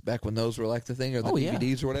tapes back when those were like the thing, or the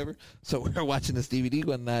DVDs or whatever. So we were watching this DVD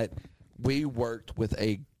one night. We worked with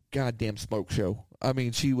a goddamn smoke show. I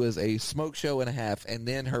mean, she was a smoke show and a half, and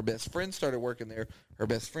then her best friend started working there. Her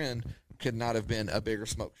best friend could not have been a bigger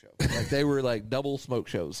smoke show. Like, they were like double smoke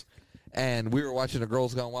shows. And we were watching a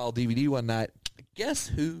Girls Gone Wild DVD one night. Guess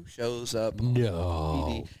who shows up on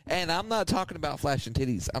DVD? And I'm not talking about flashing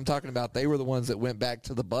titties. I'm talking about they were the ones that went back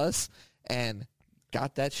to the bus and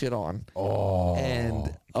got that shit on. Oh.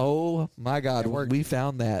 And, oh, my God, we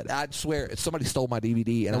found that. I swear, somebody stole my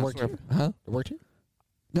DVD. And it worked here? Huh? It worked here?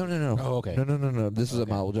 No. Oh, okay. No. This is at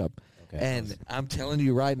my old job. Okay. And I'm telling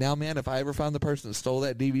you right now, man, if I ever find the person that stole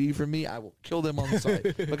that DVD from me, I will kill them on the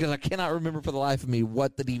site because I cannot remember for the life of me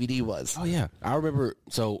what the DVD was. Oh, yeah. I remember,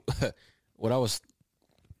 so when I was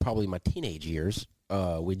probably my teenage years,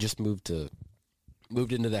 we just moved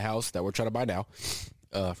into the house that we're trying to buy now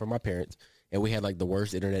from my parents, and we had like the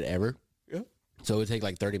worst internet ever. Yeah. So it would take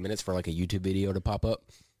like 30 minutes for like a YouTube video to pop up,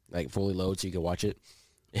 like fully load so you could watch it.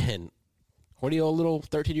 And horny old little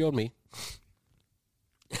 13-year-old me.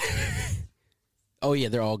 Oh, yeah,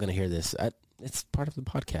 they're all going to hear this. It's part of the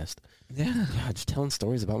podcast. Yeah. Just telling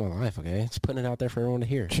stories about my life, okay? Just putting it out there for everyone to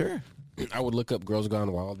hear. Sure. I would look up Girls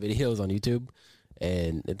Gone Wild videos on YouTube,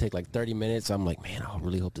 and it'd take like 30 minutes. I'm like, man, I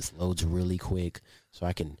really hope this loads really quick so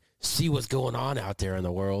I can see what's going on out there in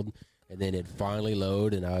the world. And then it'd finally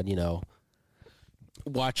load, and I'd,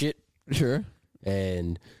 watch it. Sure.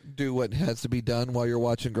 And do what has to be done while you're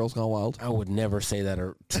watching Girls Gone Wild. I would never say that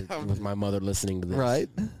with my mother listening to this. Right.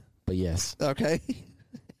 But yes. Okay.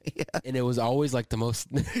 Yeah. And it was always like the most...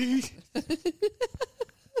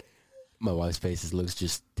 My wife's face looks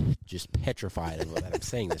just petrified of that I'm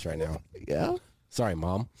saying this right now. Yeah. Sorry,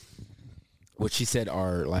 Mom. What she said,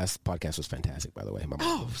 our last podcast was fantastic, by the way.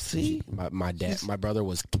 See? My brother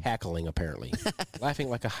was cackling, apparently. Laughing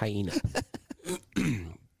like a hyena.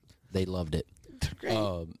 They loved it.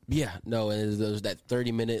 Great. Yeah, no, and there was that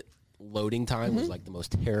 30-minute loading time was like the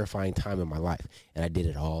most terrifying time in my life, and I did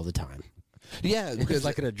it all the time. Yeah, Because it's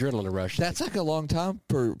like an adrenaline rush. that's like a long time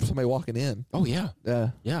for somebody walking in. Oh, yeah.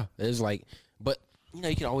 Yeah. It was like, but,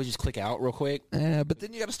 you can always just click out real quick. But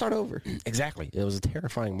then you got to start over. Exactly. It was a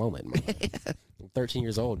terrifying moment in my life. I'm 13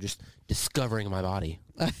 years old, just discovering my body.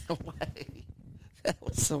 That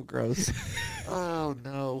was so gross. Oh,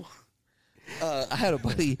 no. I had a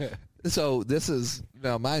buddy. So this is,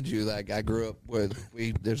 now mind you, like I grew up with,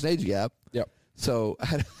 there's an age gap. Yep. So I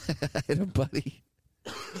had a buddy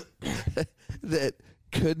that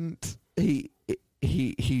couldn't, he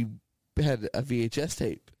had a VHS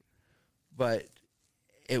tape, but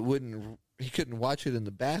he couldn't watch it in the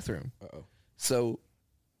bathroom. Uh-oh. So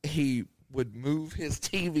he would move his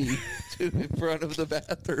TV to in front of the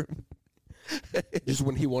bathroom. Just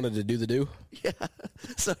when he wanted to do the do? Yeah.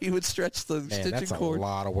 So he would stretch the stitching that's cord. a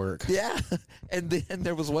lot of work. Yeah. And then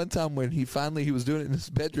there was one time when he was doing it in his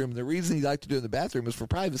bedroom. The reason he liked to do it in the bathroom was for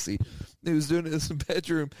privacy. He was doing it in his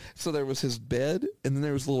bedroom. So there was his bed, and then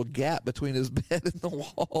there was a little gap between his bed and the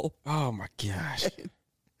wall. Oh, my gosh.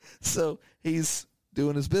 So he's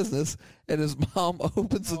doing his business, and his mom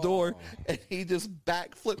opens the door, and he just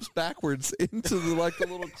backflips backwards into the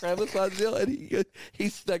little crevice on the deal, and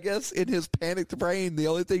he's, I guess, in his panicked brain, the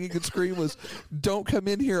only thing he could scream was, "Don't come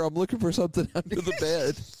in here, I'm looking for something under the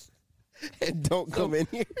bed." And don't come in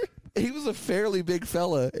here. He was a fairly big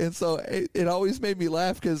fella, and so it always made me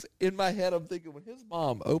laugh because in my head I'm thinking when his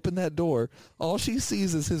mom opened that door, all she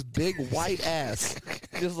sees is his big white ass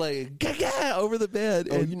just like gaga over the bed.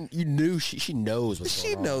 Oh, and you knew she knows what's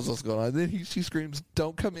going on. She knows what's going on. And then she screams,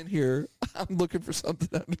 "Don't come in here! I'm looking for something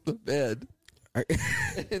under the bed."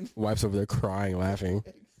 And wife's over there crying, laughing.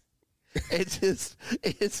 it's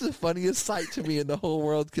the funniest sight to me in the whole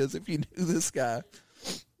world because if you knew this guy.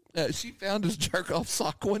 She found his jerk-off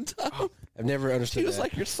sock one time. I've never understood She was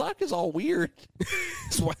like, "Your sock is all weird."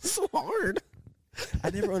 Why it's so hard? I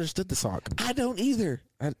never understood the sock. I don't either.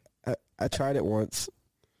 I tried it once.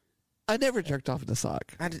 I never jerked off in a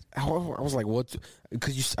sock. I was like, what?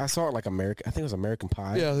 Because I saw it like American. I think it was American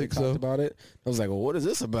Pie. Yeah, I think talked so. about it. I was like, well, what is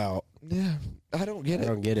this about? Yeah, I don't get I it.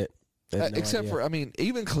 don't get it. Except for, I mean,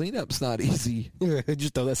 even cleanup's not easy.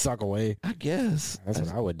 just throw that sock away. I guess. That's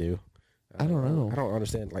what I would do. I don't know. I don't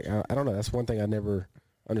understand. Like, I don't know. That's one thing I never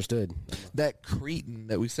understood. That cretin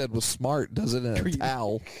that we said was smart does it in a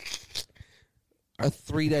towel. A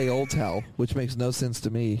 3-day-old towel, which makes no sense to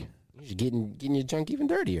me. You're getting your junk even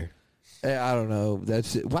dirtier. I don't know.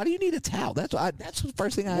 That's it. Why do you need a towel? That's the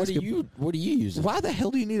first thing I ask. What do you use? Why the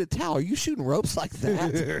hell do you need a towel? Are you shooting ropes like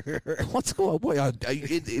that? What's going on? Boy,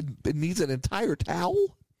 it needs an entire towel?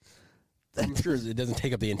 I'm sure it doesn't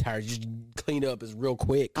take up the entire. Just clean up is real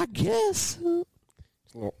quick. I guess.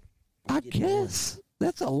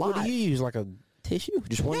 That's a lot. What do you use? Like a tissue?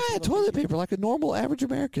 Just one? Yeah, toilet paper, like a normal average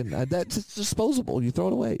American. That's disposable. You throw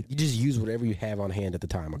it away. You just use whatever you have on hand at the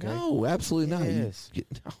time, okay? No, absolutely not. Yes.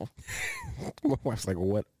 No. My wife's like,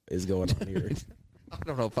 what is going on here? I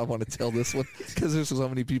don't know if I want to tell this one because there's so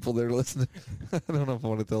many people that are listening. I don't know if I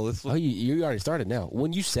want to tell this one. Oh, you already started now.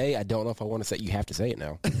 When you say, I don't know if I want to say, you have to say it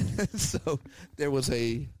now. So there was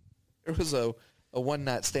a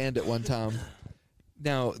one-night stand at one time.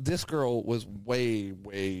 Now, this girl was way,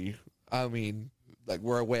 I mean, like,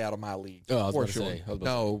 we're way out of my league. Oh, I was about to say.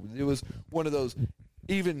 No, it was one of those,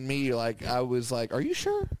 even me, like, I was like, are you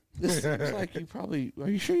sure? This seems like are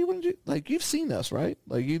you sure you want to do, like, you've seen us, right?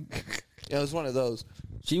 Like, it was one of those.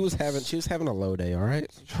 She was having a low day, all right?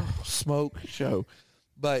 Smoke show.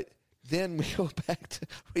 But then we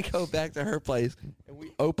go back to her place, and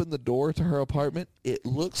we open the door to her apartment. It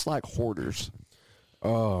looks like hoarders.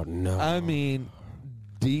 Oh, no. I mean,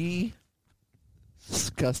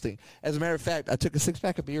 disgusting. As a matter of fact, I took a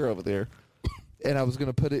 6-pack of beer over there, and I was going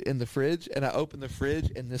to put it in the fridge, and I opened the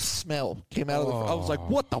fridge, and this smell came out of the fridge. I was like,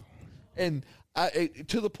 what the? And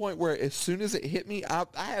to the point where as soon as it hit me, I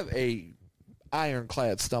have a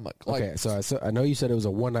ironclad stomach. Like, Okay, so I know you said it was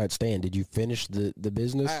a one-night stand. Did you finish the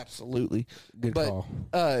business? Absolutely. Good call.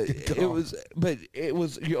 It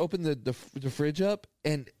was you open the fridge up,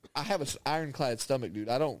 and I have an ironclad stomach, dude.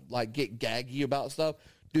 I don't like get gaggy about stuff.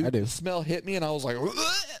 Dude, I do. The smell hit me, and I was like,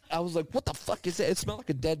 what the fuck is that? It smelled like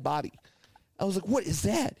a dead body. I was like, what is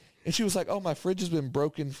that? And she was like, oh, my fridge has been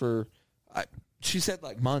broken for, she said,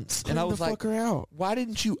 like, months. And I was like, her out. why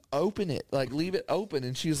didn't you open it? Like, leave it open.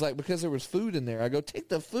 And she was like, because there was food in there. I go, take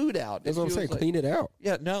the food out. That's what I'm saying. Like, clean it out.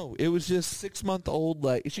 yeah, no, it was just 6-month-old.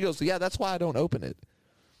 Like, she goes, yeah, that's why I don't open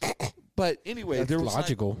it. But anyway, That's there was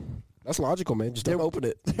logical. That's logical, man. Just don't open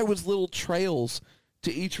it. There was little trails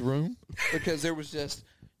to each room because there was just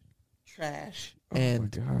trash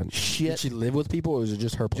and shit. Did she live with people, or was it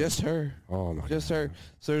just her place? Just her. Oh, my Just God. her.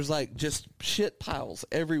 So there's like just shit piles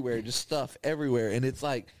everywhere, just stuff everywhere. And it's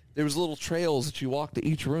like there was little trails that you walk to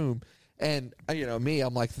each room. And,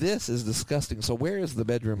 I'm like, this is disgusting. So where is the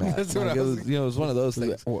bedroom at? That's what Like, I it was- was, it was one of those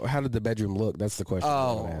things. Well, how did the bedroom look? That's the question. I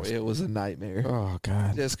Oh, wanna ask. it was a nightmare. Oh,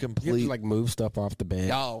 God. Just You have complete. to, like, move stuff off the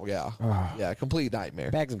bed. Oh, yeah. Yeah, complete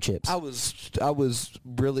nightmare. Bags of chips. I was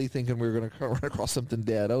really thinking we were going to run across something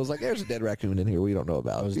dead. I was like, there's a dead raccoon in here we don't know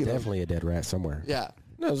about. There's definitely a dead rat somewhere. Yeah.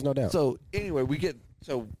 No, there's no doubt. So anyway, we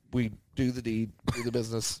do the deed, do the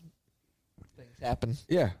business. Things happen.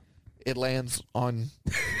 yeah. It lands on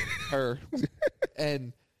her.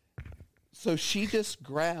 And so she just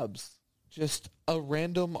grabs just a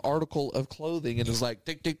random article of clothing and is like,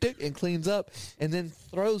 tick, tick, tick, and cleans up and then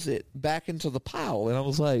throws it back into the pile. And I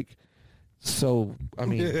was like, so, I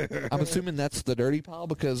mean, I'm assuming that's the dirty pile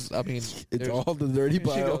because, I mean, It's all the dirty she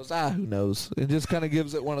pile. goes, who knows? And just kind of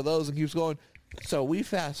gives it one of those and keeps going. So we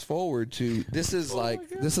fast forward to this is like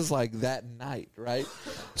that night, right?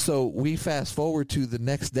 So we fast forward to the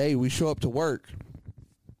next day. We show up to work.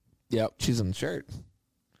 Yep. She's in the shirt.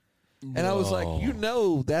 And I was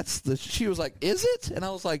like, that's the. She was like, is it? And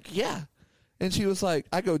I was like, yeah. And she was like,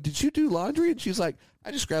 I go, did you do laundry? And she's like,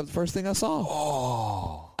 I just grabbed the first thing I saw.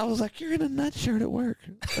 Oh. I was like, you're in a nut shirt at work.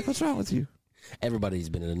 Like, what's wrong with you? Everybody's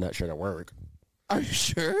been in a nut shirt at work. Are you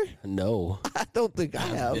sure? No. I don't think I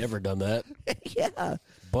have. Never done that. Yeah.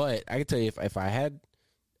 But I can tell you, if I had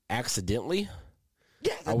accidentally,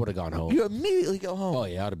 Yeah. I would have gone home. You immediately go home. Oh,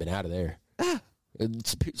 yeah, I would have been out of there.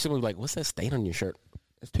 Someone would be like, what's that stain on your shirt?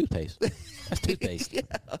 It's toothpaste. That's toothpaste.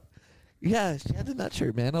 Yeah, she had the nut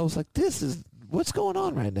shirt, man. I was like, what's going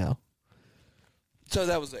on right now? So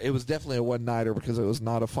it was definitely a one-nighter because it was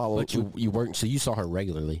not a follow-up. But you weren't, so you saw her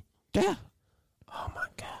regularly. Yeah. Oh, my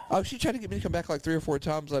God. Oh, she tried to get me to come back like 3 or 4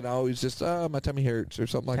 times, and I always just, my tummy hurts or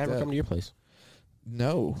something like Have that. her come to your place.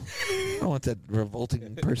 No. I don't want that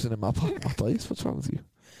revolting person in my place. What's wrong with you?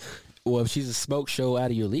 Well, if she's a smoke show out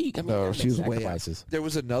of your league, I mean, No, she was way out. sacrifices. There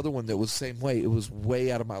was another one that was the same way. It was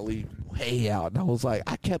way out of my league, way out. And I was like,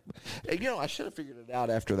 I should have figured it out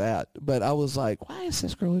after that. But I was like, why is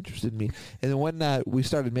this girl interested in me? And then one night we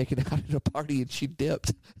started making out at a party and she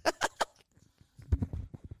dipped.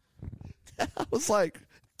 I was like,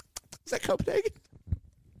 is that Copenhagen?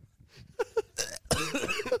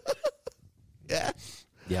 Yeah.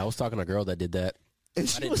 Yeah, I was talking to a girl that did that. And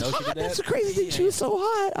she didn't was know she hot. did that. That's the crazy thing. She was so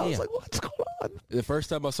hot. I was Yeah. like, what's going on? The first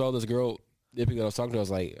time I saw this girl dipping that I was talking to, I was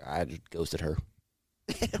like, I just ghosted her.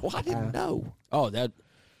 Well, I didn't know. Oh,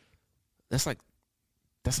 that's like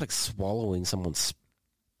swallowing someone's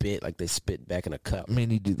spit, like they spit back in a cup. I mean,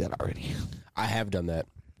 you do that already. I have done that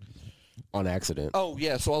on accident. Oh,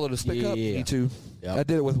 yeah, swallowed a spit cup? Yeah. Me too. Yep. I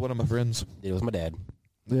did it with one of my friends. It was my dad.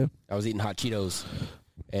 Yeah. I was eating hot Cheetos,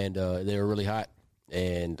 and they were really hot.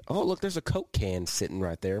 And, oh, look, there's a Coke can sitting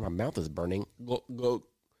right there. My mouth is burning. Go.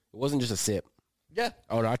 It wasn't just a sip. Yeah.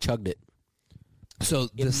 Oh, no, I chugged it. So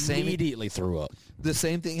Immediately threw up. the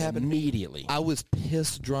same thing happened. Immediately. I was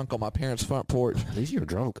pissed drunk on my parents' front porch, At least you're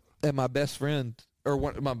drunk. and my best friend, or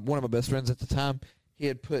one of my best friends at the time, he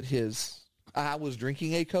had put I was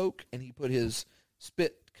drinking a Coke, and he put his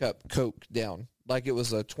spit cup Coke down like it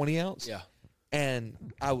was a 20 ounce. Yeah. And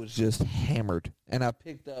I was just hammered, and I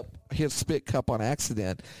picked up his spit cup on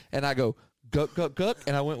accident, and I go guck guck guck,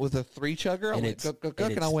 and I went with a 3-chugger. I went guck guck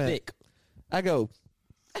guck, and I went. Thick. I go,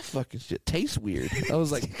 that fucking shit tastes weird. I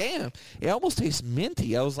was like, damn, it almost tastes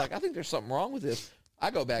minty. I was like, I think there's something wrong with this.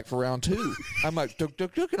 I go back for round 2. I'm like, duk,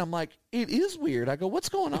 duk, duk. And I'm like, it is weird. I go, what's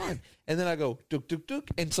going on? And then I go, duk, duk, duk.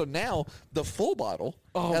 And so now the full bottle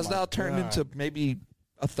has now turned into maybe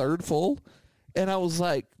a third full. And I was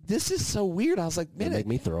like, this is so weird. I was like, man, Make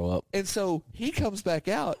me throw up. and so he comes back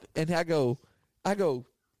out, and I go,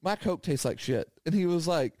 my Coke tastes like shit. And he was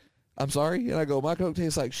like, I'm sorry? And I go, my Coke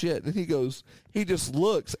tastes like shit. And he goes, he just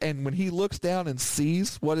looks, and when he looks down and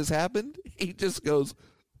sees what has happened, he just goes,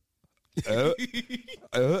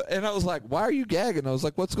 and I was like, why are you gagging? I was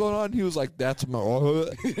like, what's going on? He was like, that's my,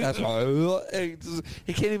 that's my, and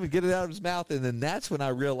he can't even get it out of his mouth. And then that's when I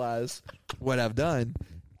realized what I've done.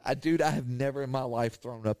 I have never in my life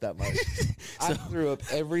thrown up that much. I threw up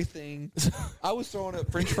everything. I was throwing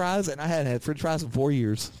up French fries, and I hadn't had French fries in 4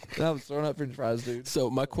 years. And I was throwing up French fries, dude. So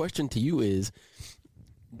my question to you is,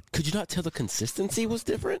 could you not tell the consistency was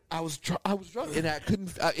different? I was drunk, and I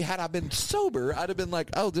couldn't. Had I been sober, I'd have been like,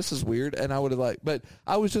 "Oh, this is weird," and I would have like. But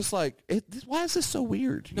I was just like, "Why is this so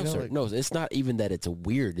weird?" No, sir. No, it's not even that it's a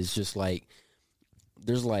weird. It's just like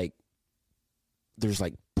there's like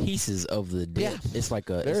pieces of the dip. Yeah. It's like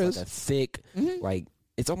a thick, like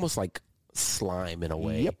it's almost like slime in a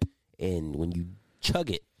way. Yep. And when you chug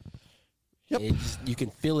it, Yep. you can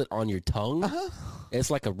feel it on your tongue. It's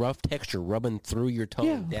like a rough texture rubbing through your tongue.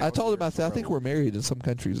 Yeah, down I told him. your I said, "I think throat. we're married in some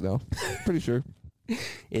countries now." Pretty sure.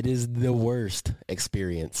 It is the worst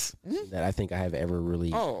experience that I think I have ever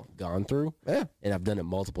really gone through. Yeah. And I've done it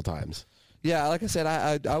multiple times. Yeah, like I said,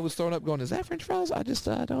 I was throwing up, going, "Is that French fries?" I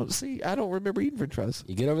don't remember eating French fries.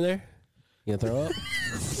 You get over there? You gonna throw up?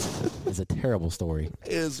 It's a terrible story.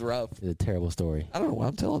 It was rough. It's a terrible story. I don't know why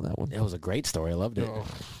I'm telling that one. It was a great story. I loved it.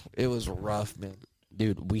 It was rough, man.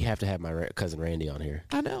 Dude, we have to have my cousin Randy on here.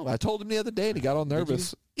 I know. I told him the other day, and he got all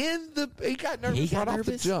nervous. He got nervous right off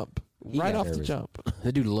the jump. Right off the jump.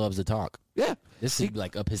 The dude loves to talk. Yeah. This is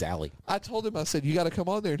like up his alley. I told him, I said, "You got to come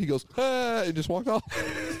on there," and he goes, "Ah," and just walked off.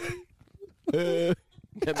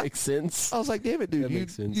 That makes sense. I was like, "Damn it, dude! That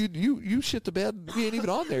makes sense. You shit the bed. We ain't even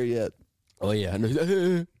on there yet." Oh yeah,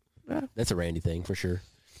 no, that's a Randy thing for sure.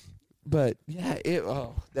 But yeah,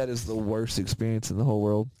 that is the worst experience in the whole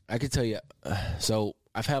world. I could tell you. So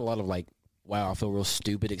I've had a lot of like, wow, I feel real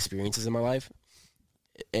stupid experiences in my life.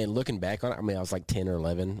 And looking back on it, I mean, I was like 10 or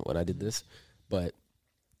 11 when I did this. But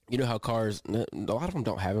you know how cars, a lot of them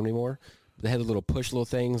don't have them anymore. They had the little push little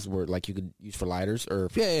things where like you could use for lighters or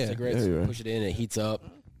for cigarettes. Yeah. Push it in, it heats up.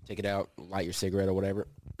 Take it out, light your cigarette or whatever.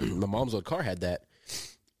 My mom's old car had that,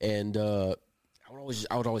 and I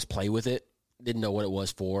would always play with it. Didn't know what it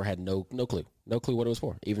was for. Had no clue what it was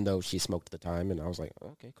for. Even though she smoked at the time, and I was like,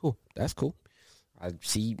 okay, cool, that's cool. I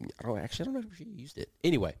don't know if she used it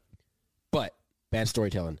anyway. But bad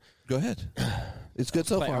storytelling. Go ahead. It's good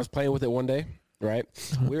so far. I was playing with it one day. Right,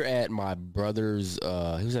 we were at my brother's.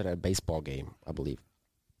 He was at a baseball game, I believe,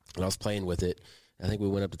 and I was playing with it. I think we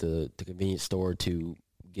went up to the convenience store to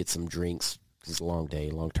get some drinks. It's a long day,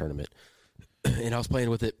 long tournament, and I was playing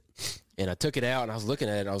with it. And I took it out, and I was looking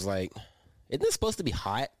at it. And I was like, "Isn't this supposed to be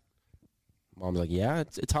hot?" Mom's like, "Yeah,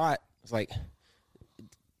 it's hot." It's like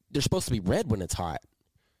they're supposed to be red when it's hot.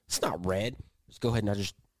 It's not red. Just go ahead and I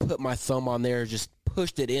just put my thumb on there, just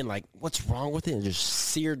pushed it in like, what's wrong with it? And just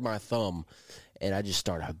seared my thumb. And I just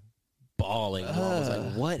started bawling. I was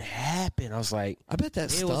like, what happened? I was like, I bet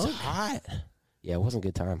that it was stunk. hot. Yeah, it wasn't a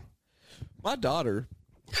good time. My daughter,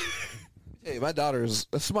 hey, my daughter is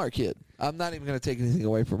a smart kid. I'm not even going to take anything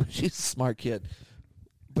away from her. She's a smart kid.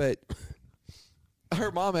 But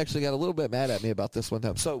her mom actually got a little bit mad at me about this one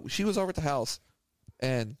time. So she was over at the house,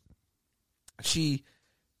 and she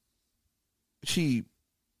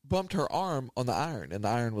bumped her arm on the iron, and the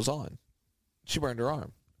iron was on. She burned her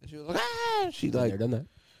arm. And she was like, ah! She like, done that.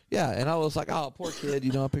 yeah, and I was like, oh, poor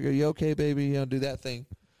kid, I figured, you okay, baby? Do that thing.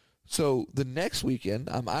 So the next weekend,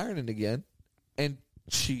 I'm ironing again, and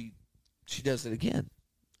she does it again.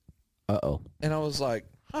 Uh-oh. And I was like,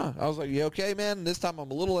 huh. I was like, you okay, man? And this time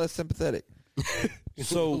I'm a little less sympathetic.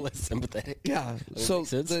 So less sympathetic. yeah. So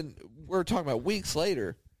then we're talking about weeks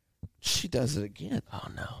later, she does it again. Oh,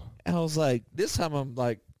 no. And I was like, this time I'm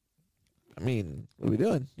like, what are we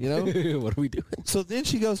doing? What are we doing? So then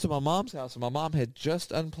she goes to my mom's house, and my mom had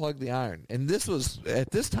just unplugged the iron. And this was, at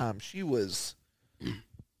this time, she was,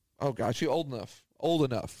 oh, God, she old enough.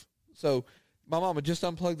 So my mom had just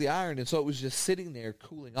unplugged the iron, and so it was just sitting there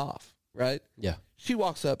cooling off, right? Yeah. She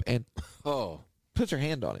walks up and puts her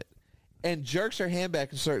hand on it and jerks her hand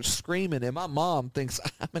back and starts screaming. And my mom thinks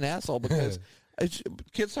I'm an asshole because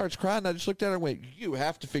kid starts crying. I just looked at her and went, you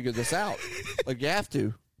have to figure this out. Like, you have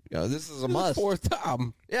to. This is a must. Fourth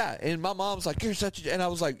time. Yeah, and my mom's like, you're such a... And I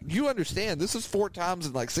was like, you understand, this is 4 times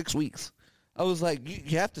in like 6 weeks. I was like,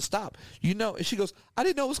 you have to stop. And she goes, I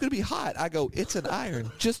didn't know it was going to be hot. I go, it's an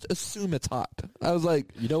iron. Just assume it's hot. I was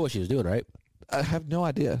like... You know what she was doing, right? I have no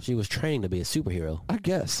idea. She was training to be a superhero. I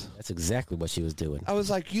guess. That's exactly what she was doing. I was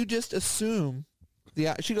like, you just assume...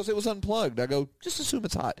 She goes, it was unplugged. I go, just assume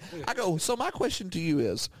it's hot. I go, so my question to you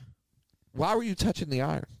is, why were you touching the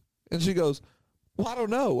iron? And she goes... Well, I don't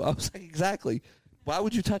know. I was like, exactly. Why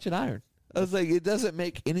would you touch an iron? I was like, it doesn't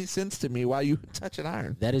make any sense to me why you touch an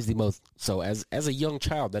iron. That is the most, so as a young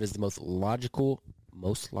child, that is the most logical,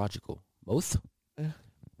 got a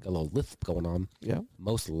little lift going on. Yeah.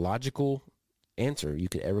 Most logical answer you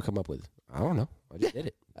could ever come up with. I don't know. I just did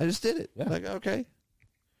it. I just did it. Yeah. Like, okay.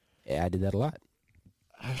 Yeah, I did that a lot.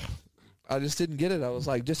 I just didn't get it. I was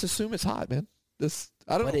like, just assume it's hot, man.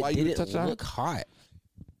 I don't know why you would touch an iron. Look hot.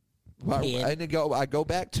 I go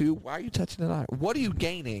back to, why are you touching an iron? What are you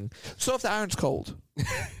gaining? So if the iron's cold, what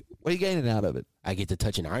are you gaining out of it? I get to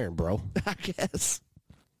touch an iron, bro. I guess.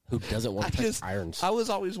 Who doesn't want to touch irons? I was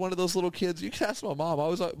always one of those little kids. You can ask my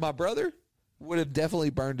mom. My brother would have definitely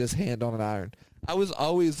burned his hand on an iron. I was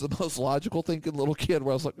always the most logical thinking little kid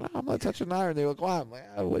where I was like, no, I'm not touching an iron. They were like, why? I'm like,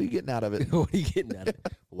 what are you getting out of it? What are you getting out of it?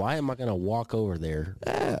 Why am I going to walk over there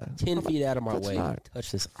 10 feet out of my way and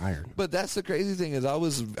touch this iron? But that's the crazy thing is I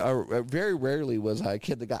was very rarely was I a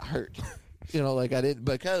kid that got hurt. Like I didn't,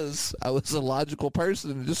 because I was a logical person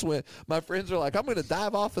and just went, my friends are like, I'm going to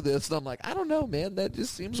dive off of this. And I'm like, I don't know, man. That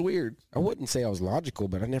just seems weird. I wouldn't say I was logical,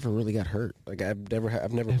 but I never really got hurt. Like I've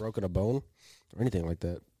never broken a bone or anything like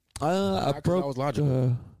that. I was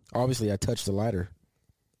logical. Obviously, I touched the lighter.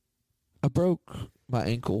 I broke my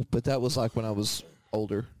ankle, but that was like when I was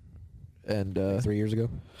older. And 3 years ago?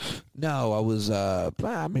 No, I was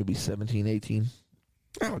maybe 17, 18.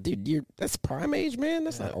 Oh, dude, that's prime age, man.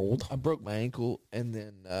 That's not old. I broke my ankle, and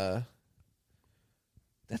then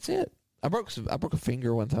that's it. I broke a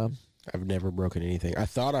finger one time. I've never broken anything. I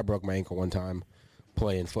thought I broke my ankle one time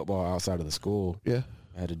playing football outside of the school. Yeah.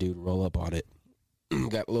 I had a dude roll up on it.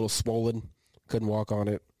 Got a little swollen. Couldn't walk on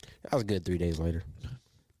it. I was good 3 days later.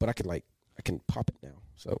 But I can pop it now.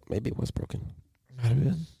 So maybe it was broken. Might have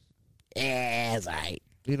been. Yeah, it's all right.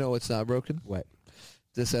 You know what's not broken? What?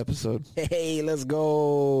 This episode. Hey, let's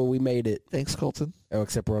go. We made it. Thanks, Colton. Oh,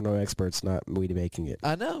 except we're no experts, not we making it.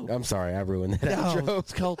 I know. I'm sorry. I ruined that No, outro.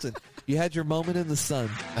 it's Colton. You had your moment in the sun.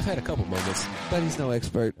 I've had a couple moments. But he's no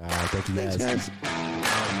expert. All right, thank you Thanks, guys. guys.